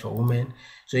this is for women.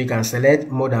 So you can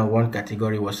select more than one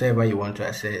category, whatever you want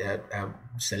to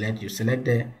select, you select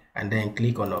there and then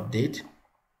click on update.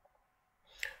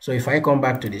 So if I come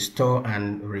back to the store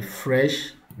and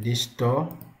refresh this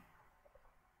store,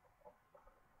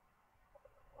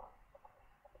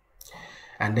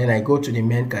 and then I go to the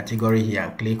men category here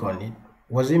and click on it.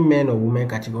 Was it men or women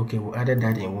category? Okay, we added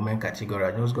that in women category.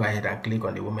 I'll just go ahead and click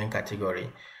on the women category.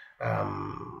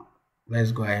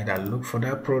 Let's go ahead and look for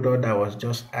that product that was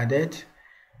just added.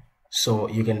 So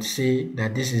you can see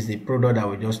that this is the product that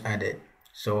we just added.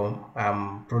 So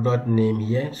product name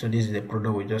here. So this is the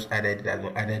product we just added, that has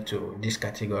been added to this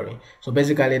category. So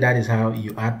basically that is how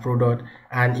you add product.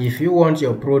 And if you want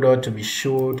your product to be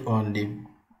showed on the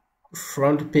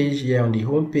front page here, on the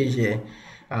home page here,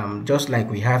 just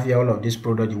like we have here all of this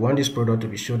product, you want this product to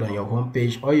be showed on your home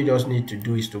page, all you just need to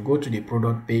do is to go to the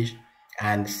product page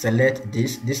and select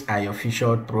this. These are your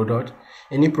featured product.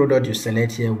 Any product you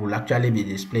select here will actually be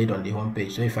displayed on the home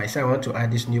page. So if I say I want to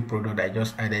add this new product I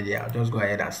just added here, I'll just go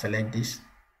ahead and select this.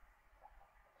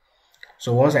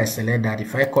 So once I select that,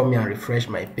 if I come here and refresh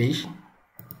my page,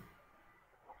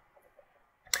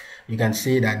 you can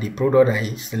see that the product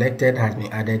I selected has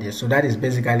been added here. So that is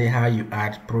basically how you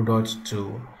add products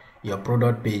to your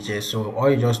product pages. So all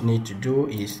you just need to do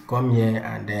is come here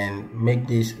and then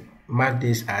mark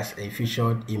this as a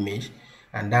featured image,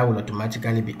 and that will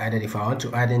automatically be added. If I want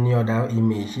to add any other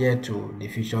image here to the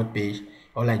featured page,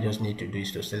 all I just need to do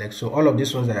is to select. So all of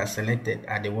these ones that are selected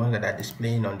are the ones that are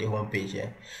displaying on the home page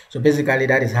here. So basically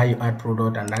that is how you add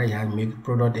product, and that is how you make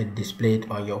product displayed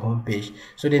on your home page.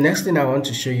 So the next thing I want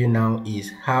to show you now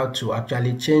is how to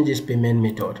actually change this payment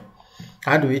method.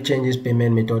 How do we change this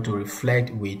payment method to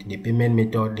reflect with the payment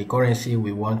method, the currency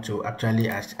we want to actually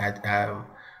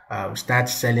start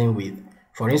selling with?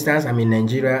 For instance, I'm in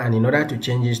Nigeria, and in order to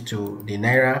change this to the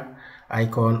Naira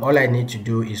icon, all I need to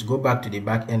do is go back to the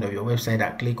back end of your website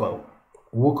and click on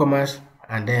WooCommerce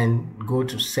and then go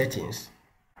to settings.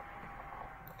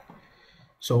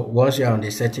 So once you're on the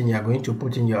setting, you're going to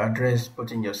put in your address,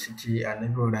 put in your city, and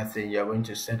every other thing. You're going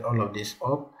to set all of this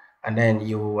up, and then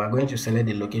you are going to select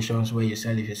the locations where you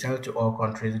sell. If you sell to all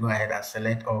countries, go ahead and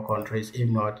select all countries. If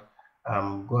not,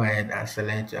 go ahead and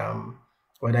select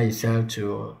whether you sell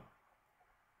to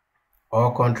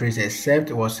all countries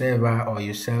except whatsoever, or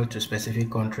you sell to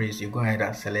specific countries. You go ahead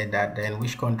and select that. Then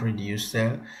which country do you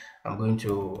sell? I'm going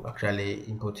to actually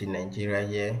input in Nigeria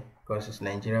here because it's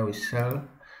Nigeria we sell.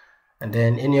 And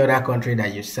then any other country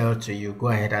that you sell to, you go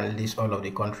ahead and list all of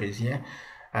the countries here.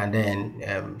 And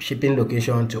then shipping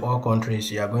location to all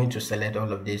countries, you are going to select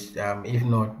all of this. If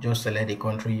not, just select the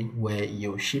country where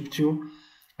you ship to.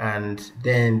 And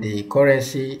then the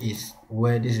currency is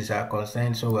where this is our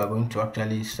concern, so we are going to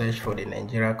actually search for the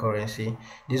Nigeria currency.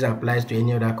 This applies to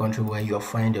any other country where you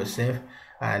find yourself.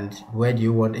 And where do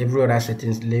you want every other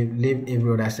settings, leave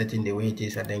every other setting the way it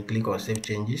is, and then click on save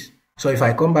changes. So if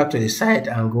I come back to the site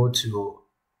and go to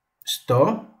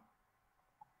store,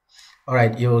 All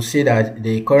right, you'll see that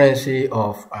the currency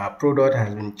of our product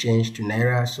has been changed to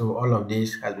Naira. So all of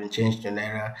this has been changed to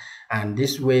Naira. And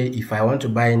this way, if I want to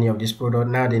buy any of this product,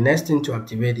 now the next thing to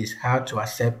activate is how to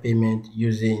accept payment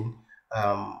using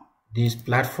this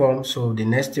platform. So the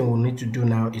next thing we need to do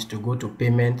now is to go to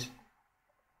payment.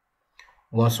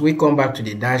 Once we come back to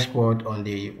the dashboard on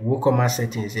the WooCommerce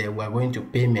settings here, we are going to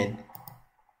payment.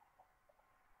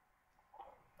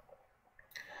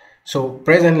 So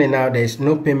presently now there is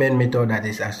no payment method that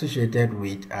is associated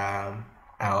with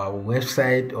our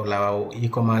website or our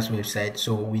e-commerce website.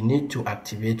 So we need to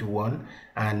activate one,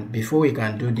 and before we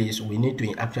can do this, we need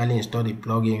to actually install the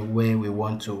plugin where we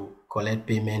want to collect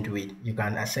payment with. You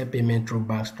can accept payment through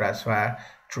bank transfer,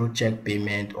 through check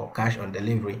payment, or cash on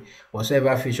delivery.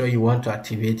 Whatever feature you want to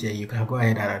activate here, you can go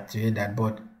ahead and activate that,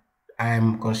 but I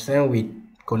am concerned with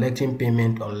collecting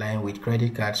payment online with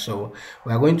credit cards. So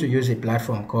we are going to use a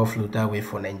platform called Flutterwave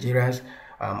for Nigerians.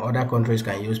 Other countries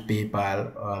can use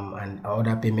PayPal and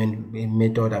other payment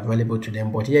method available to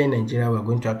them, but here in Nigeria we're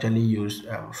going to actually use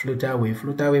Flutterwave.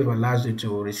 Flutterwave allows you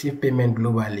to receive payment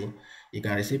globally. You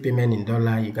can receive payment in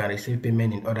dollar, you can receive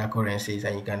payment in other currencies,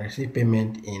 and you can receive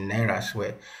payment in Naira as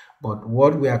well. But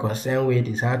what we are concerned with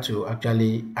is how to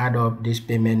actually add up this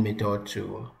payment method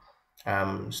to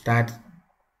start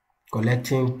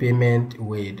collecting payment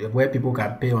with where people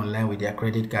can pay online with their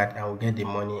credit card and will get the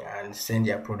money and send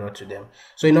their product to them.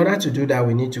 So in order to do that,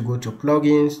 we need to go to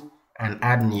plugins and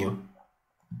add new.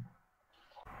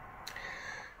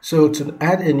 So to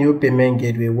add a new payment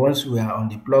gateway, once we are on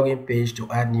the plugin page,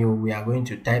 to add new, we are going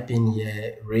to type in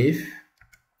here Rave.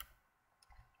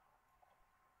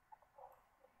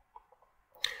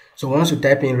 So once you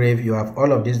type in Rave, you have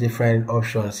all of these different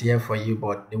options here for you,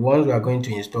 but the ones we are going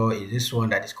to install is this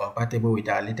one that is compatible with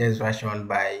our latest version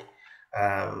by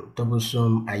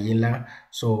Tobusum Ayila.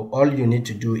 So all you need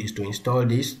to do is to install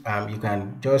this. You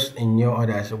can just in your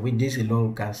orders with this alone,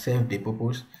 we can serve the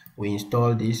purpose. We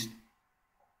install this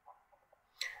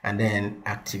and then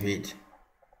activate.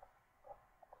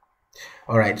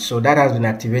 All right, so that has been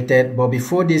activated, but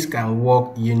before this can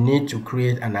work, you need to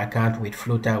create an account with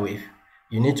Flutterwave.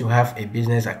 You need to have a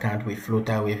business account with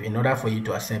Flutterwave in order for you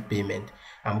to accept payment.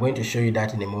 I'm going to show you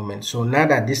that in a moment. So now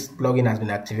that this plugin has been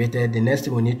activated, the next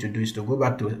thing we need to do is to go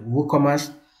back to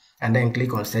WooCommerce and then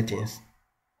click on settings.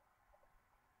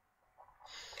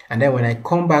 And then when I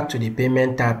come back to the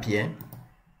payment tab here,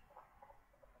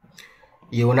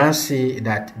 you will now see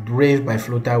that Rave by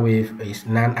Flutterwave is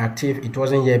non-active. It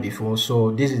wasn't here before,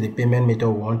 so this is the payment method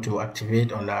we want to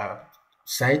activate on our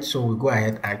site. So we go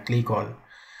ahead and click on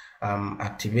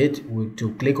activate.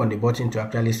 To click on the button to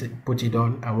actually put it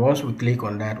on, and once we click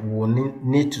on that, we will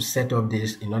need to set up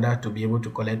this in order to be able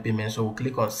to collect payment. So we'll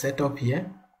click on setup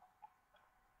here.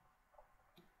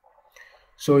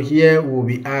 So here we'll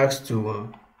be asked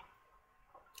to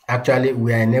actually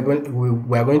we are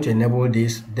going to enable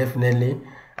this definitely,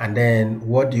 and then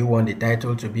what do you want the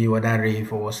title to be, whether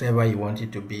Rave or whatever you want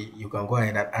it to be. You can go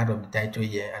ahead and add up the title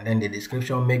here, and then the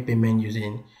description, make payment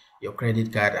using your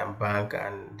credit card and bank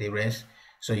and the rest.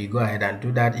 So you go ahead and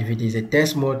do that. If it is a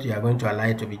test mode, you are going to allow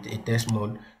it to be a test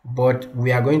mode, but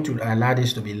we are going to allow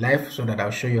this to be live so that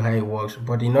I'll show you how it works.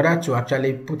 But in order to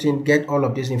actually get all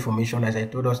of this information, as I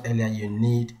told us earlier, you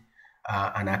need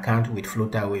an account with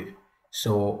Flutterwave.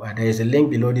 So there is a link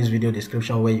below this video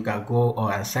description where you can go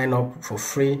and sign up for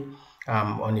free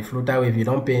on the Flutterwave. You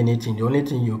don't pay anything. The only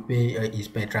thing you pay is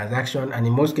per transaction, and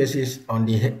in most cases on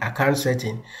the account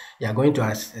setting, you are going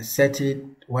to set it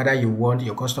whether you want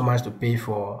your customers to pay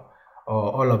for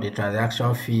all of the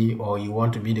transaction fee, or you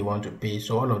want to be the one to pay.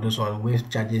 So all of those one Wave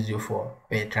charges you for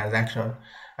per transaction,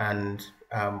 and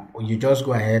you just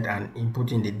go ahead and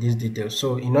input in these details.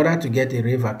 So in order to get a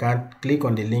Rave account, click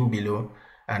on the link below,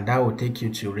 and that will take you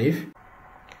to Rave.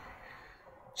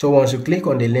 So once you click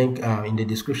on the link in the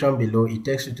description below, it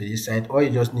takes you to this site. All you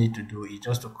just need to do is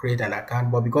just to create an account.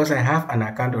 But because I have an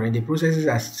account already, the processes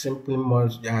are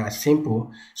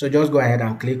simple. So just go ahead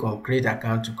and click on create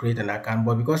account to create an account.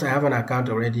 But because I have an account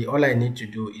already, all I need to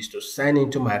do is to sign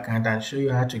into my account and show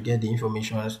you how to get the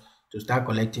information to start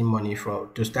collecting money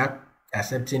to start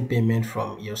accepting payment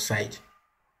from your site.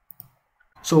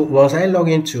 So once I log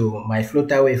into my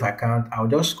Flutterwave account, I'll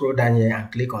just scroll down here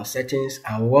and click on settings.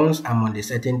 And once I'm on the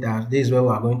setting tab, this is where we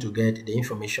are going to get the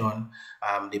information,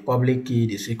 the public key,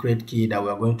 the secret key that we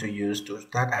are going to use to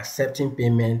start accepting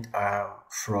payment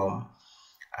from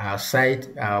our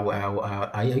site,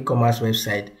 our e-commerce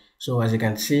website. So as you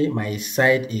can see, my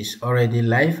site is already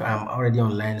live. I'm already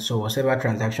online. So whatever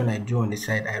transaction I do on the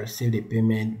site, I receive the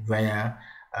payment via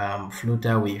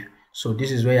Flutterwave. So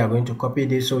this is where you are going to copy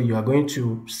this. So you are going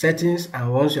to settings,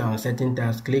 and once you are on setting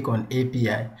tabs, click on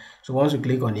API. So once you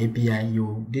click on API,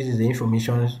 this is the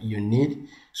information you need.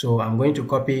 So I'm going to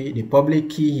copy the public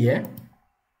key here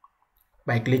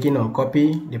by clicking on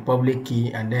copy the public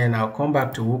key, and then I'll come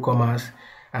back to WooCommerce,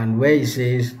 and where it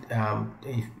says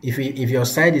if your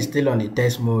site is still on the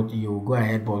test mode, you go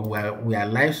ahead, but we are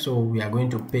live, so we are going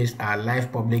to paste our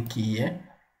live public key here.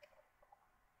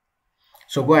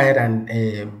 So go ahead and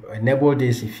enable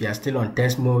this if you are still on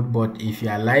test mode, but if you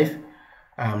are live,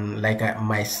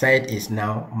 my site is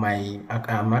now,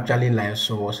 I'm actually live,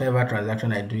 so whatever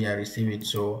transaction I do, I receive it.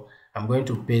 So I'm going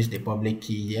to paste the public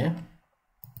key here,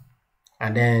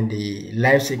 and then the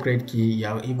live secret key, you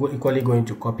are equally going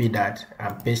to copy that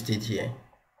and paste it here.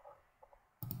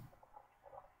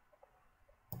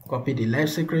 Copy the live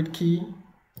secret key,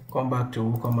 come back to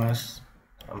WooCommerce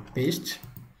and paste.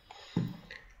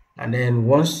 And then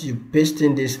once you paste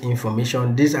in this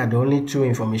information, these are the only two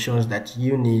informations that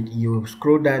you need. You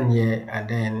scroll down here, and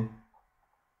then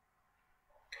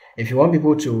if you want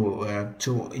people to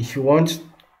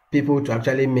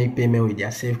actually make payment with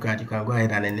their safeguard, you can go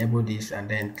ahead and enable this and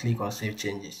then click on save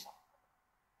changes.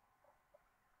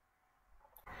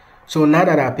 So now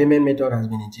that our payment method has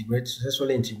been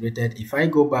successfully integrated, if I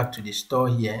go back to the store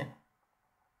here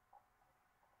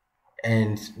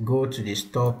and go to the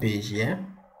store page here,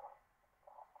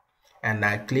 and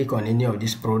I click on any of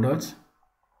these products,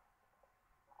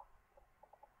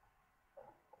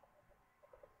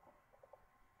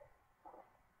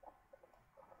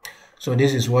 so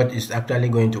this is what is actually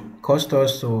going to cost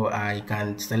us. So I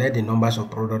can select the numbers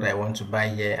of product I want to buy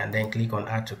here, and then click on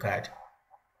add to cart.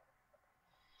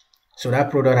 So that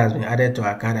product has been added to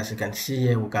our cart. As you can see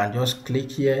here, we can just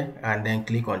click here and then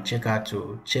click on checkout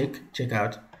to check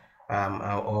out,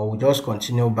 or we just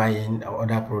continue buying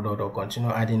other product or continue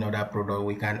adding other product.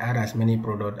 We can add as many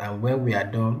product, and when we are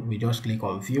done, we just click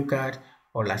on view cart,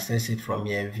 or access it from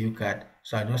here, view cart.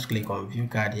 So I just click on view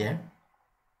cart here,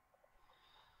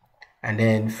 and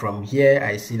then from here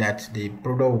I see that the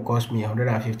product will cost me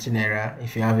 115 naira.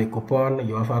 If you have a coupon,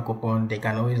 you offer a coupon, they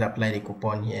can always apply the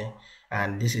coupon here,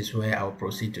 and this is where I'll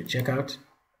proceed to checkout.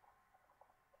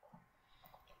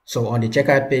 So on the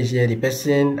checkout page here, the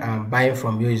person buying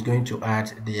from you is going to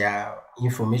add their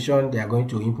information. They are going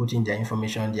to input in their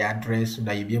information, their address, so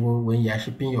that you'll be able, when you are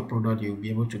shipping your product, you'll be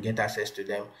able to get access to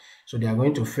them. So they are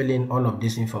going to fill in all of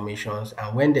these informations,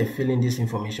 and when they fill in this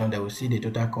information, they will see the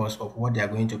total cost of what they are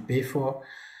going to pay for,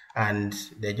 and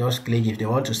they just click. If they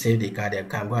want to save the card, they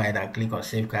can go ahead and click on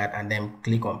save card, and then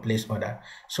click on place order.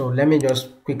 So let me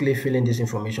just quickly fill in this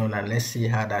information, and let's see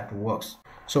how that works.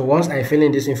 So once I fill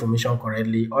in this information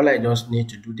correctly, all I just need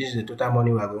to do, this is the total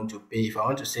money we are going to pay. If I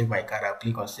want to save my card, I'll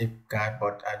click on save card,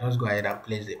 but I just go ahead and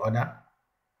place the order,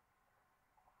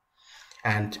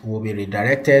 and we'll be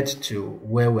redirected to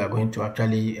where we are going to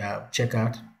actually check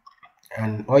out.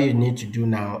 And all you need to do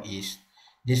now is,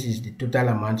 this is the total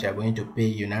amount you are going to pay.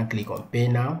 You now click on pay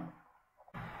now.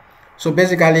 So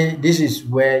basically, this is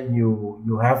where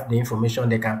you have the information.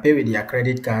 They can pay with their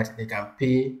credit card, they can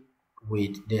pay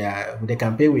with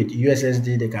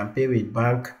USSD, they can pay with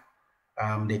bank,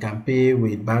 they can pay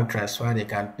with bank transfer, they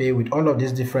can pay with all of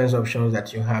these different options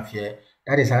that you have here.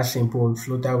 That is how simple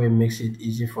Flutterwave makes it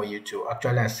easy for you to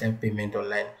actually accept payment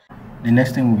online. The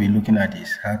next thing we'll be looking at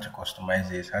is how to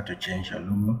customize this, how to change your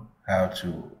logo, how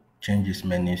to change these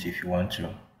menus if you want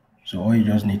to. So all you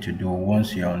just need to do,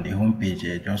 once you're on the home page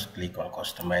here, just click on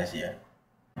customize here.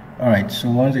 Alright,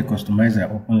 so once the customizer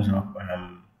opens up,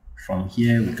 from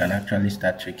here we can actually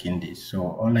start tweaking this. So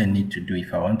all I need to do,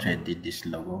 if I want to edit this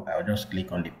logo, I'll just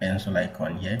click on the pencil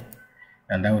icon here,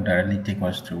 and that will directly take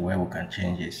us to where we can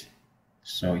change this.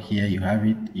 So here you have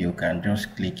it. You can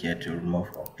just click here to remove,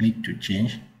 or click to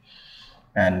change,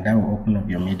 and that will open up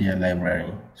your media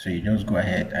library. So you just go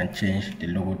ahead and change the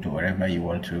logo to wherever you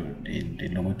want to the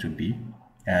logo to be,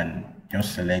 and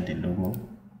just select the logo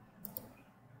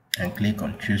and click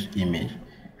on choose image,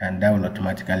 and that will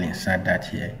automatically insert that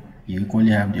here. You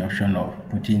equally have the option of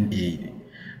putting a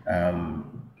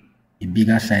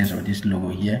bigger size of this logo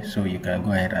here, so you can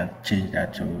go ahead and change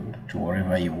that to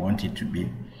wherever you want it to be.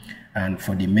 And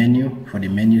for the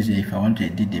menus here, if I want to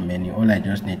edit the menu, all I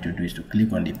just need to do is to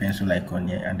click on the pencil icon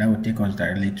here, and that will take us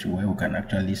directly to where we can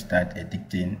actually start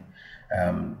editing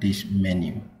this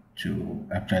menu to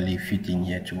actually fit in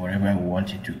here to wherever we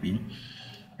want it to be.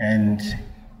 And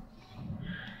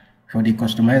for the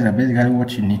customizer, basically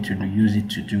what you need to use it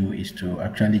to do is to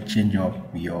actually change up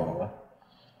your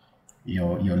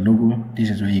logo. This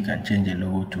is where you can change the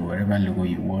logo to whatever logo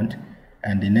you want.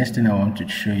 And the next thing I want to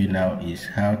show you now is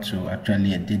how to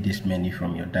actually edit this menu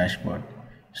from your dashboard.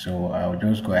 So I'll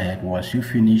just go ahead. Once you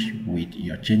finish with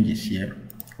your changes here,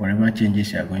 whatever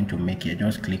changes you are going to make here,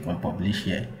 just click on publish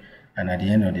here, and at the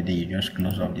end of the day you just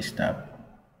close off this tab.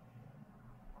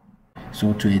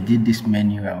 So to edit this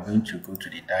menu, I'm going to go to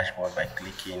the dashboard by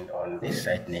clicking on the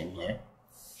site name here.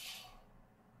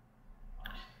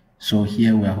 So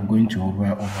here we are going to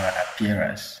hover over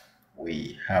appearance.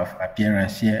 We have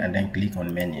appearance here, and then click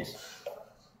on menus.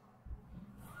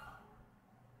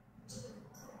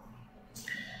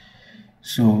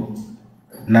 So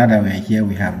now that we're here,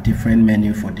 we have different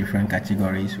menu for different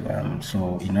categories.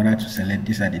 So in order to select,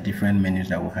 these are the different menus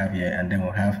that we have here, and then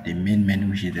we'll have the main menu,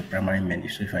 which is the primary menu.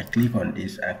 So if I click on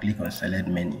this and click on select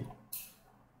menu,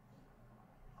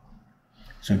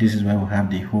 so this is where we have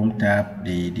the home tab,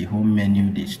 the home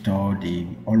menu, the store,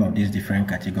 all of these different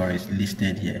categories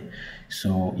listed here.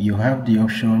 So you have the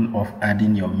option of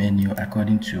adding your menu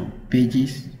according to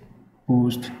pages,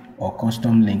 post, or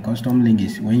custom link. Custom link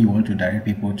is when you want to direct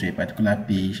people to a particular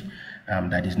page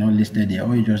that is not listed there.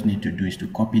 All you just need to do is to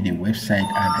copy the website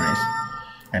address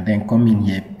and then come in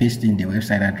here, paste in the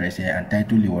website address here, and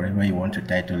title it whatever you want to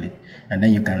title it. And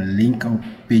then you can link up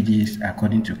pages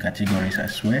according to categories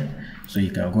as well. So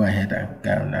you can go ahead and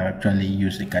can actually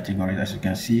use the categories. As you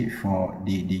can see, for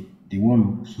the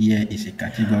one here is a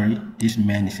category, this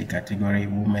men is a category,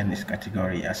 women is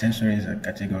category, accessories are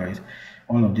categories.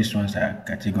 All of these ones are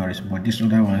categories, but these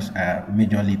other ones are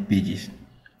majorly pages.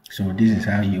 So this is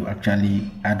how you actually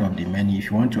add up the menu.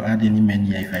 If you want to add any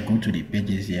menu, if I go to the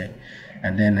pages here,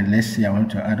 and then let's say I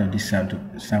want to add up this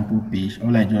sample page,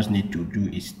 all I just need to do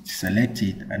is select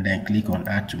it and then click on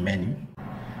add to menu,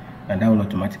 and that will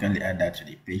automatically add that to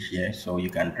the page here. So you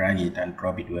can drag it and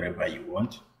drop it wherever you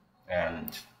want,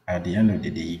 and at the end of the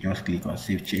day you just click on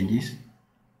save changes.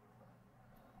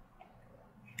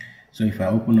 So if I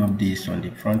open up this on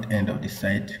the front end of the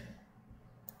site,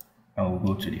 and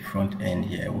we'll go to the front end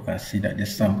here, we can see that the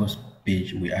samples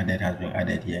page we added has been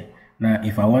added here. Now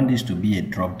if I want this to be a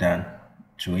drop down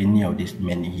to any of this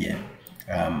menu here,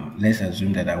 let's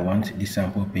assume that I want this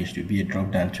sample page to be a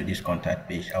drop down to this contact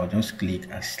page. I'll just click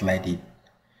and slide it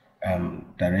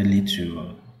directly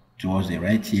towards the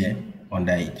right here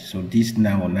under it. So this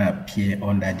now will now appear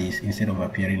under this instead of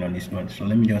appearing on this one. So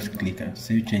let me just click and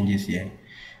save changes here,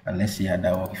 and let's see how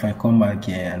that works. If I come back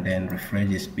here and then refresh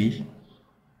this page,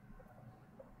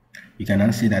 you can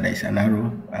now see that there is an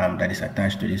arrow that is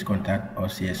attached to this contact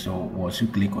us here. So once you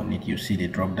click on it, you see the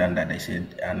drop down that I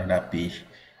said another page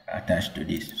attached to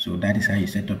this. So that is how you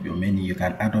set up your menu. You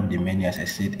can add up the menu, as I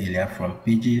said earlier, from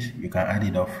pages. You can add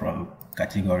it up from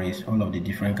categories, all of the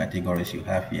different categories you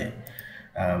have here.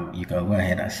 You can go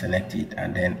ahead and select it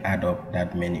and then add up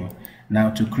that menu. Now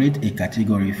to create a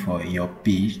category for your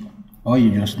page, all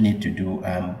you just need to do,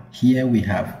 here we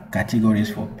have categories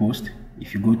for post.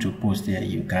 If you go to post here,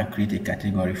 you can create a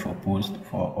category for post.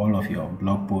 For all of your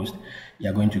blog posts,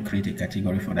 you're going to create a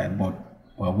category for that. But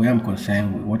well, what I'm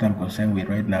concerned with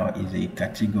right now is a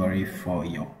category for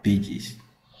your pages,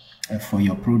 for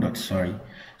your products, sorry.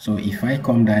 So if I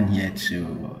come down here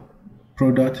to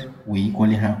product, we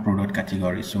equally have product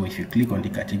categories. So if you click on the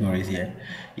categories here,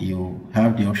 you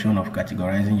have the option of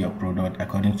categorizing your product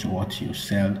according to what you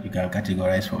sell. You can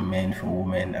categorize for men, for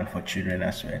women, and for children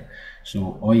as well.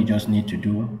 So all you just need to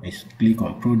do is click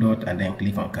on product and then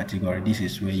click on category. This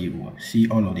is where you will see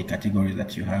all of the categories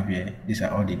that you have here. These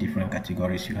are all the different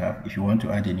categories you have. If you want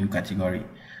to add a new category,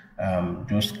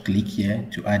 just click here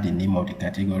to add the name of the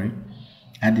category.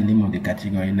 Add the name of the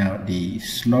category. Now the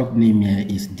slug name here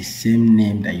is the same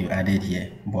name that you added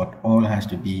here, but all has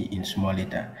to be in small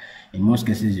letter. In most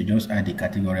cases, you just add the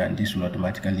category and this will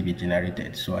automatically be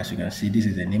generated. So as you can see, this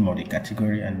is the name of the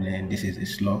category, and then this is the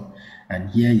slug, and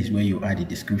here is where you add the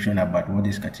description about what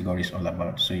this category is all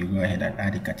about. So you go ahead and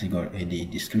add the category, the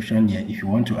description here. If you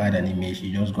want to add an image,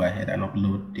 you just go ahead and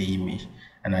upload the image,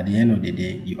 and at the end of the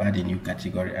day, you add a new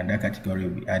category, and that category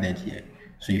will be added here.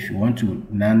 So if you want to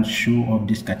now show up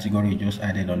this category you just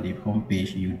added on the home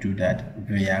page, you do that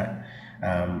via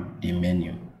the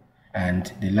menu.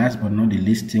 And the last but not the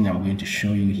least thing I'm going to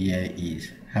show you here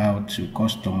is how to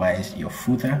customize your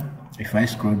footer. If I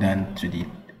scroll down to the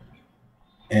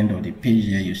end of the page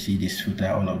here, you see this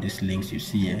footer, all of these links you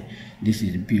see here. This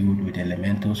is built with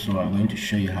Elementor, so I'm going to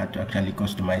show you how to actually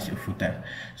customize your footer.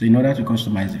 So in order to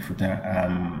customize the footer,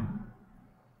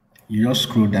 you just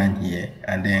scroll down here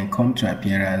and then come to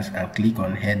appearance and click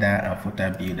on header and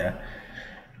footer builder.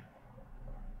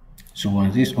 So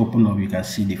once this open up, you can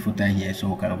see the footer here.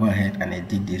 So we can go ahead and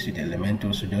edit this with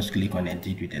Elementor. So just click on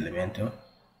edit with Elementor.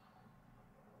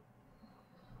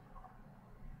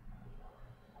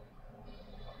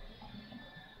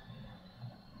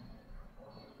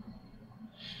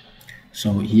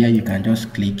 So here you can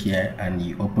just click here and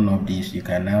you open up this. You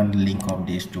can now link up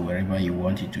this to wherever you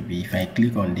want it to be. If I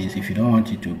click on this, if you don't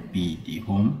want it to be the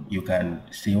home, you can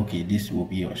say, okay, this will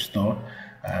be your store.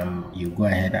 You go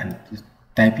ahead and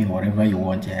type in whatever you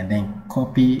want here and then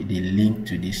copy the link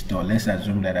to this store. Let's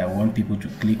assume that I want people to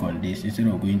click on this. Instead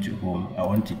of going to home, I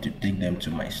want it to take them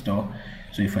to my store.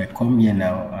 So if I come here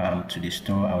now to the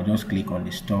store, I'll just click on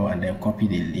the store and then copy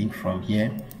the link from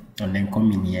here and then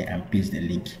come in here and paste the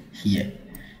link here.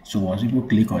 So once people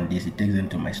click on this, it takes them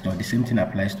to my store. The same thing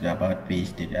applies to the about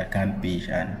page, the account page,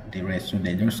 and the rest. So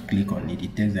they just click on it,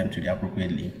 it takes them to the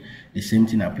appropriate link. The same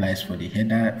thing applies for the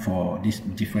header for these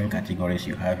different categories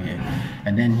you have here.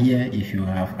 And then here, if you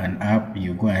have an app,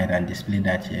 you go ahead and display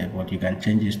that here, but you can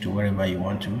change this to wherever you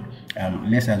want to.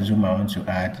 Let's assume I want to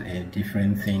add a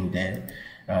different thing there.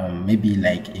 Maybe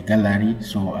like a gallery.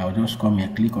 So I'll just come here,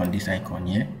 click on this icon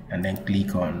here, and then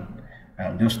click on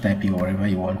just type in wherever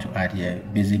you want to add here.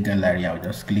 Basic gallery, I'll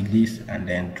just click this and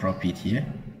then drop it here.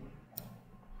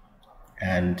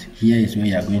 And here is where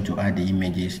you are going to add the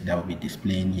images that will be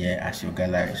displaying here as your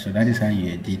gallery. So that is how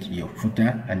you edit your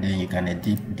footer, and then you can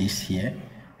edit this here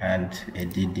and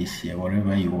edit this here,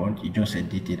 wherever you want. You just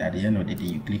edit it. At the end of the day,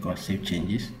 you click on save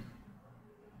changes,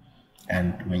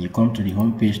 and when you come to the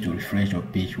home page to refresh your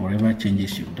page, whatever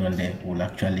changes you've done there will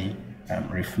actually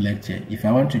reflect here. If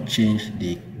I want to change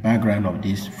the background of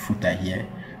this footer here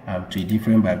to a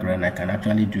different background, I can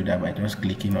actually do that by just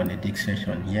clicking on the dict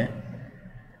section here.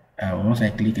 Once I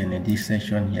click on the dict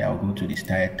section here, I'll go to the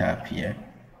style tab here,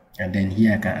 and then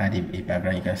here I can add a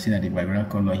background. You can see that the background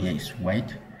color here is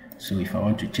white. So if I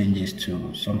want to change this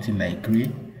to something like gray,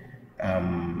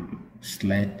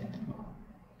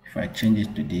 if I change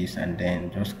it to this and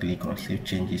then just click on save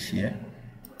changes here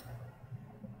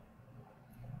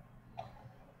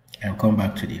and come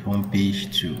back to the home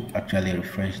page to actually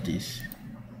refresh this,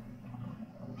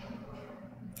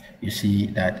 you see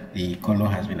that the color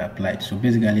has been applied. So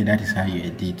basically that is how you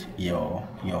edit your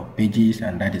pages,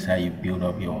 and that is how you build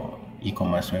up your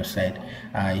e-commerce website.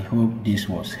 I hope this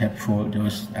was helpful.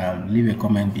 Just leave a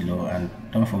comment below, and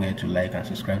don't forget to like and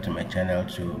subscribe to my channel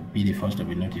to be the first to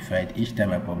be notified each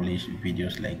time I publish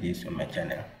videos like this on my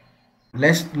channel.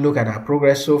 Let's look at our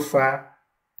progress so far.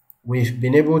 We've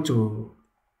been able to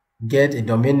get a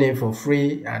domain name for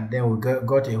free, and then we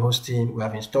got a hosting. We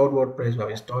have installed WordPress, we have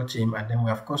installed theme, and then we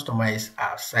have customized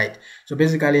our site. So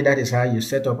basically that is how you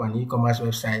set up an e-commerce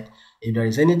website. If there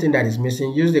is anything that is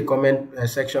missing, use the comment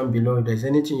section below. If there's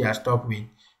anything you are stuck with,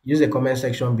 use the comment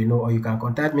section below, or you can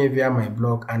contact me via my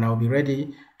blog and I'll be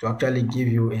ready to actually give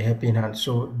you a helping hand.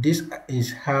 So this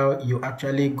is how you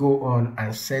actually go on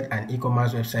and set an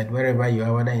e-commerce website wherever you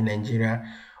are, whether in Nigeria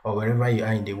or wherever you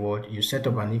are in the world. You set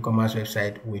up an e-commerce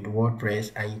website with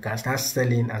WordPress and you can start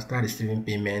selling and start receiving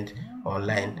payment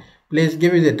online. Please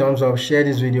give it a thumbs up, share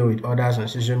this video with others on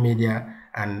social media,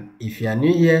 and if you are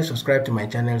new here, subscribe to my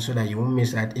channel so that you won't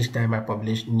miss out each time I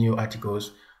publish new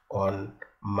articles on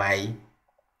my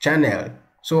channel.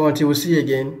 So until we see you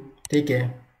again, take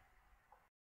care.